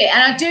 absolutely.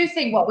 And I do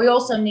think what we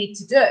also need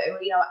to do,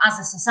 you know, as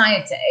a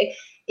society,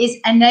 is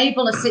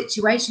enable a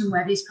situation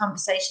where these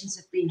conversations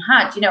have been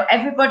had. You know,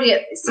 everybody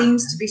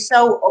seems to be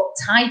so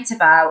uptight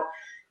about,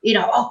 you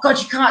know, oh God,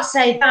 you can't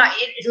say that,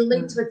 it'll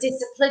lead to a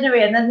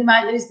disciplinary and then they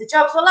might lose the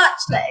jobs. Well,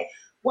 actually,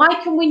 why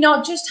can we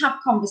not just have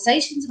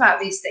conversations about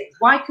these things?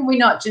 Why can we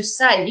not just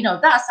say, you know,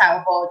 that's out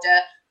of order,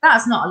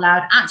 that's not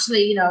allowed.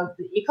 Actually, you know,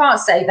 you can't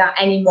say that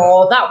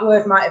anymore. That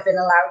word might have been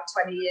allowed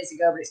 20 years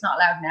ago, but it's not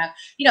allowed now.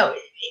 You know,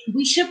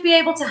 we should be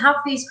able to have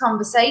these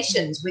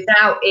conversations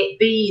without it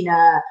being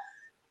a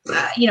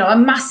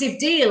massive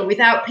deal,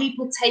 without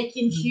people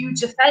taking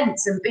huge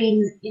offence and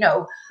being, you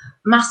know,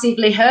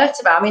 massively hurt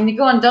about. I mean, they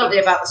go on, don't they,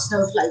 about the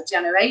snowflake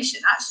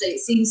generation. Actually,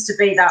 it seems to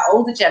be that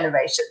older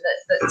generation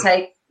that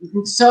take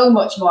so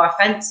much more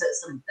offence at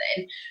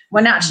something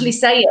when actually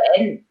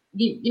saying,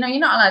 you know, you're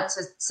not allowed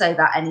to say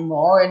that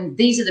anymore, and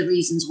these are the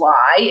reasons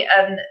why.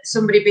 And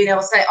somebody being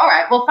able to say, all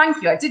right, well,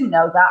 thank you, I didn't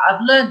know that,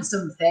 I've learned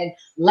something,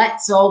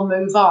 let's all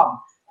move on.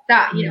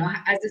 That, you know,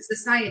 as a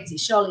society,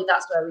 surely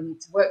that's where we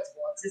need to work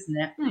towards, isn't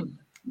it?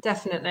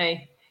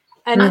 Definitely.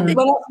 And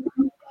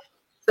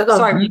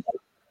sorry.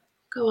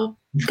 Go on.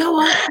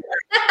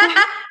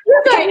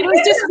 Okay, it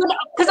was just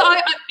because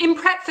I, in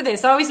prep for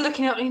this, I was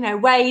looking at, you know,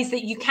 ways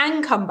that you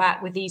can come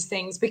back with these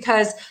things,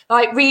 because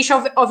like Rish,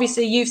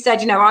 obviously you've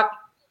said,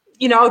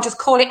 I'll just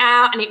call it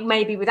out, and it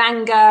may be with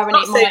anger, and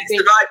it might be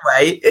the right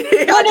way.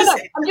 No.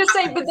 I'm just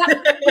saying, but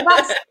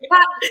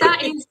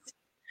that is,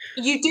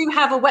 you do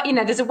have a way, you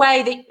know, there's a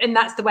way that, and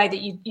that's the way that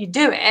you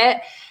do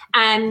it,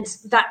 and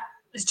that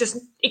is just,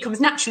 it comes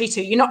naturally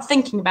to you. You're not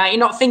thinking about it. You're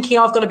not thinking,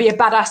 I've got to be a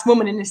badass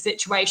woman in this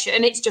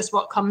situation. It's just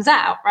what comes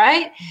out,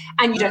 right?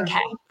 And you don't care,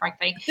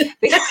 frankly.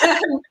 But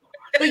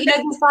you know,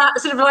 there's that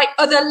sort of like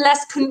other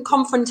less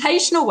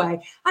confrontational way.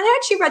 And I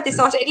actually read this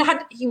article. It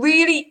had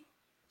really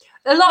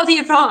a lot of the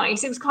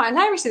advice. It was quite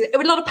hilarious. There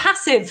were a lot of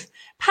passive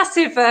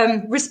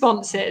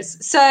responses.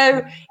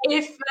 So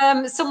if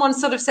someone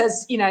sort of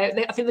says, you know,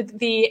 I think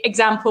the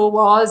example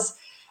was,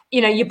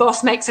 you know, your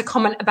boss makes a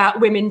comment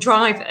about women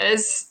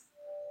drivers,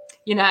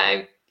 you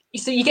know,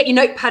 so you get your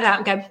notepad out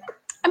and go,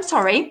 I'm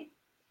sorry,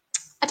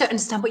 I don't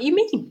understand what you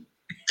mean.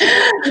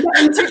 You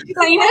don't need to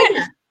explain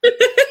it.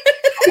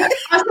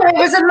 I thought it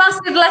was a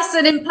massive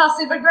lesson in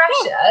passive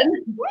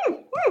aggression.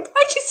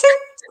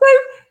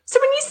 So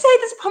when you say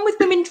there's a problem with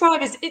women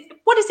drivers,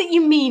 what is it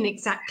you mean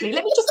exactly?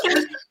 Let me just get.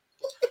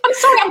 I'm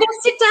sorry, I'm going to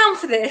sit down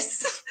for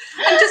this.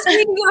 I'm just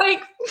really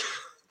like.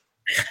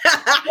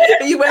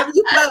 Are you wearing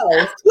your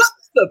pearls?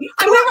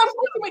 I'm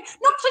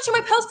not touching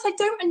my pearls because I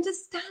don't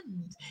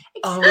understand.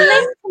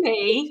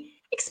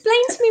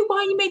 Explain to me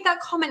why you made that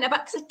comment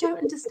about, because I don't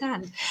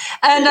understand.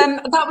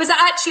 And that was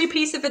actually a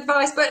piece of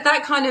advice, but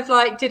that kind of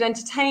like did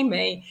entertain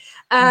me.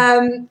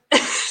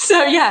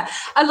 So yeah,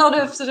 a lot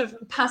of sort of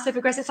passive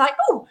aggressive, like,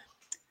 oh,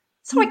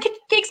 sorry, could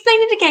you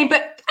explain it again?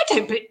 But I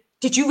don't. But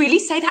did you really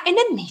say that in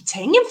a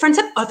meeting in front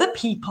of other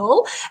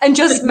people and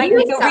just make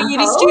me feel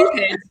really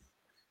stupid?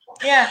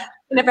 Yeah.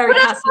 In a very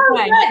passive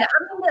way. I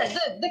mean,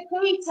 the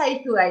key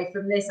takeaway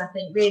from this, I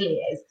think, really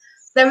is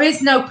there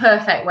is no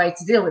perfect way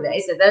to deal with it,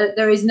 is there?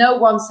 There is no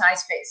one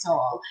size fits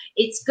all.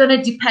 It's going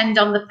to depend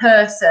on the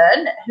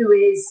person who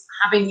is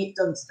having it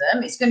done to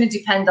them. It's going to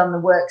depend on the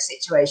work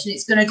situation.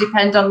 It's going to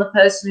depend on the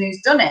person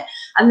who's done it.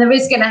 And there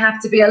is going to have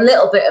to be a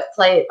little bit of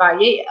play it by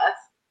ear.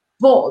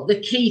 But the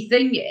key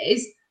thing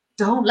is,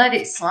 don't let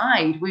it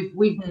slide.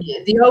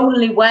 The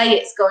only way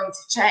it's going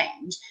to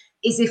change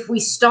is if we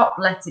stop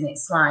letting it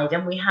slide,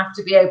 and we have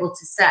to be able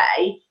to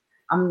say,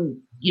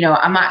 I'm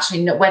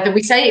actually not, whether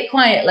we say it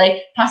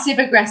quietly, passive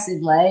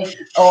aggressively,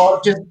 or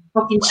just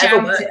fucking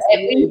shout it.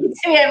 We need to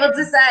be able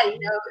to say, you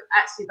know,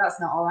 actually that's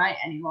not all right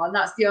anymore. And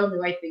that's the only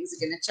way things are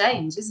going to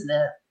change, isn't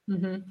it?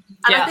 Mm-hmm. And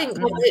I think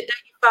don't you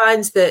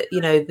find that,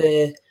 you know,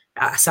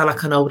 I sound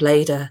like an old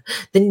lady,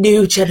 the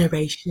new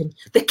generation,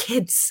 the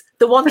kids,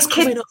 the ones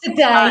coming up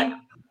today,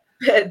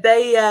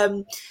 they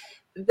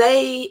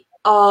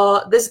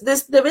are,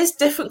 there is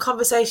different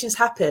conversations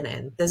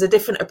happening. There's a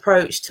different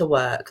approach to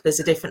work. There's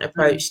a different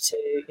approach to,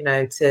 you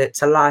know, to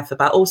life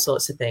about all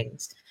sorts of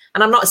things.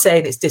 And I'm not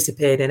saying it's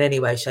disappeared in any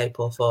way, shape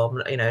or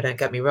form, you know, don't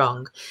get me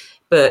wrong.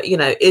 But, you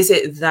know, is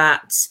it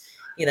that,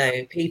 you know,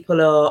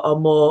 people are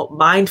more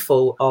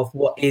mindful of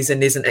what is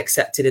and isn't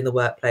accepted in the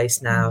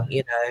workplace now,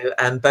 you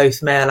know,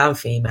 both male and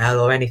female,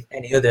 or any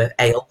other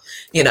ale,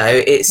 you know,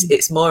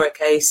 it's more a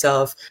case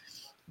of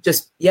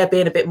just,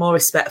 being a bit more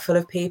respectful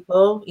of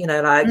people, you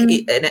know, like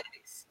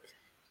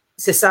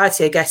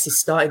society, I guess, is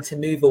starting to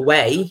move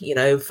away, you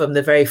know, from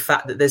the very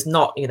fact that there's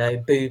not, you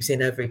know, boobs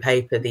in every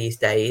paper these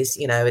days,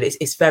 you know, and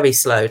it's very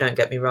slow, don't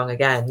get me wrong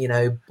again, you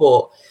know,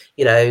 but,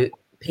 you know,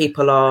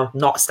 people are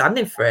not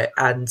standing for it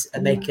and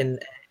making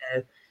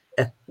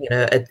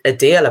a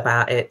deal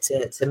about it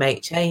to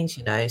make change,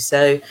 you know.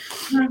 So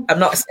I'm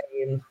not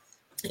saying,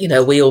 you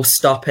know, we all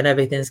stop and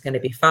everything's going to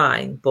be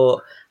fine,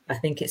 but I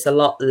think it's a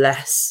lot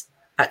less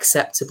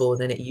acceptable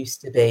than it used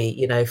to be,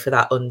 you know, for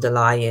that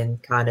underlying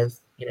kind of,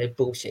 you know,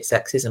 bullshit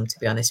sexism, to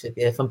be honest with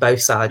you, from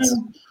both sides.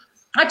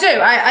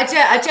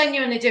 I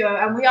genuinely do,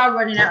 and we are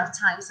running out of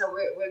time, so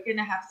we're going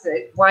to have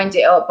to wind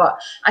it up. But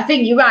I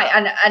think you're right,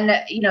 and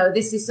you know,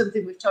 this is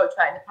something we've talked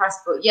about in the past.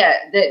 But yeah,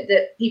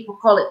 the people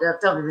call it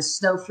the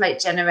snowflake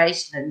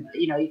generation, and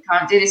you know, you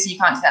can't do this and you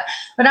can't do that.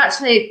 But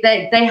actually,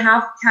 they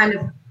have kind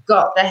of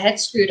got their head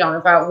screwed on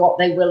about what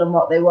they will and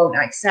what they won't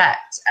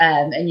accept,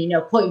 and you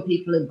know, putting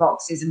people in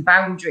boxes and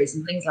boundaries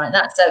and things like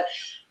that. So.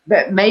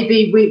 But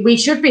maybe we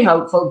should be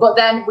hopeful. But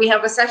then we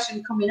have a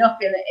session coming up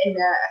in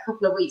a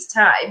couple of weeks'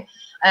 time,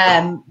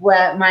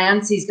 where my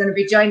auntie is going to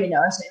be joining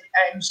us,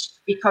 and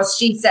because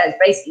she says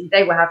basically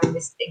they were having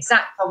this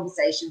exact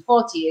conversation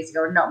 40 years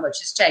ago and not much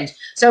has changed.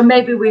 So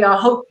maybe we are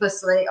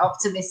hopelessly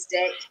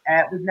optimistic.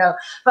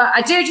 But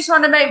I do just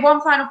want to make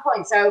one final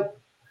point. So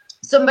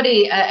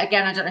somebody,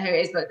 again, I don't know who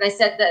it is, but they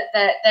said that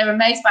they're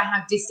amazed by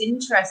how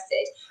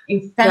disinterested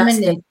in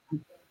feminism.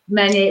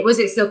 Many of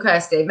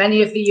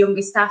the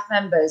younger staff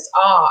members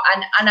are,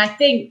 and I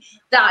think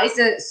that is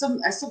a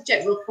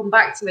subject we'll come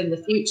back to in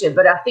the future.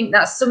 But I think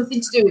that's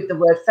something to do with the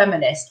word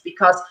feminist,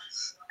 because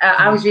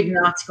I was reading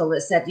an article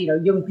that said, you know,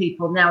 young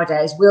people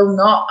nowadays will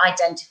not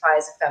identify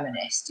as a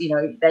feminist. You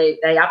know, they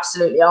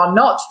absolutely are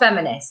not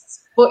feminists.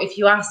 But if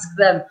you ask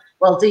them,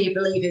 well, do you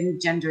believe in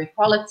gender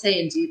equality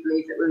and do you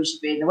believe that women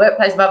should be in the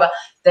workplace, blah, blah,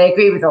 they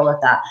agree with all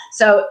of that.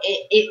 So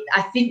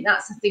I think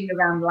that's the thing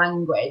around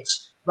language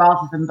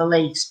rather than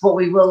beliefs. But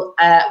we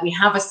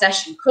have a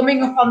session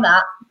coming up on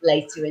that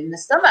later in the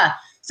summer.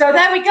 So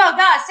there we go.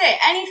 That's it.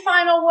 Any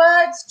final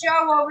words,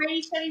 Jo or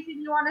Reece? Anything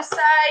you want to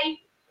say?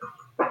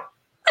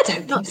 I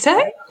don't think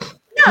so.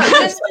 No,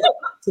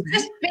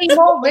 just be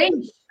more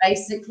Reece,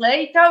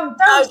 basically. Don't,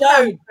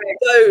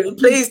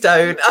 please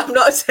don't. I'm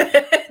not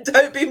saying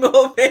don't be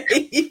more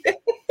me.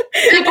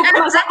 I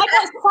got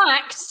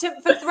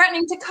sacked for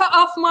threatening to cut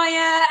off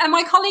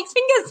my colleague's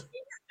fingers.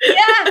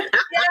 Yeah.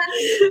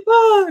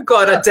 Oh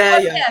God, I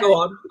dare you. Go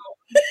on.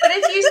 But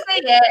if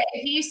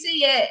you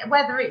see it,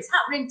 whether it's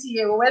happening to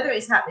you or whether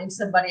it's happening to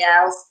somebody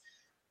else,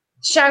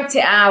 shout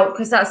it out,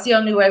 because that's the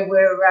only way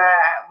we're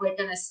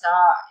going to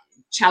start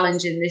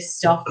challenging this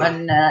stuff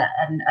and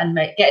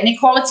getting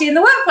equality in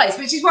the workplace,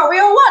 which is what we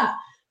all want.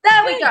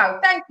 There we go.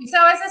 Thank you. So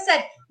as I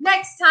said,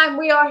 next time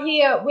we are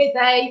here with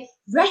a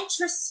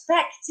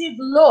retrospective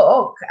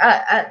look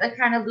at the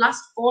kind of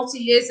last 40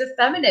 years of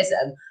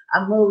feminism,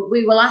 and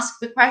we will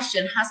ask the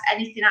question, has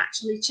anything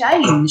actually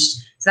changed?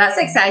 So that's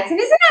exciting,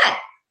 isn't it?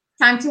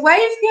 Time to wave,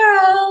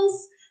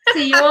 girls.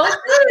 See you all soon.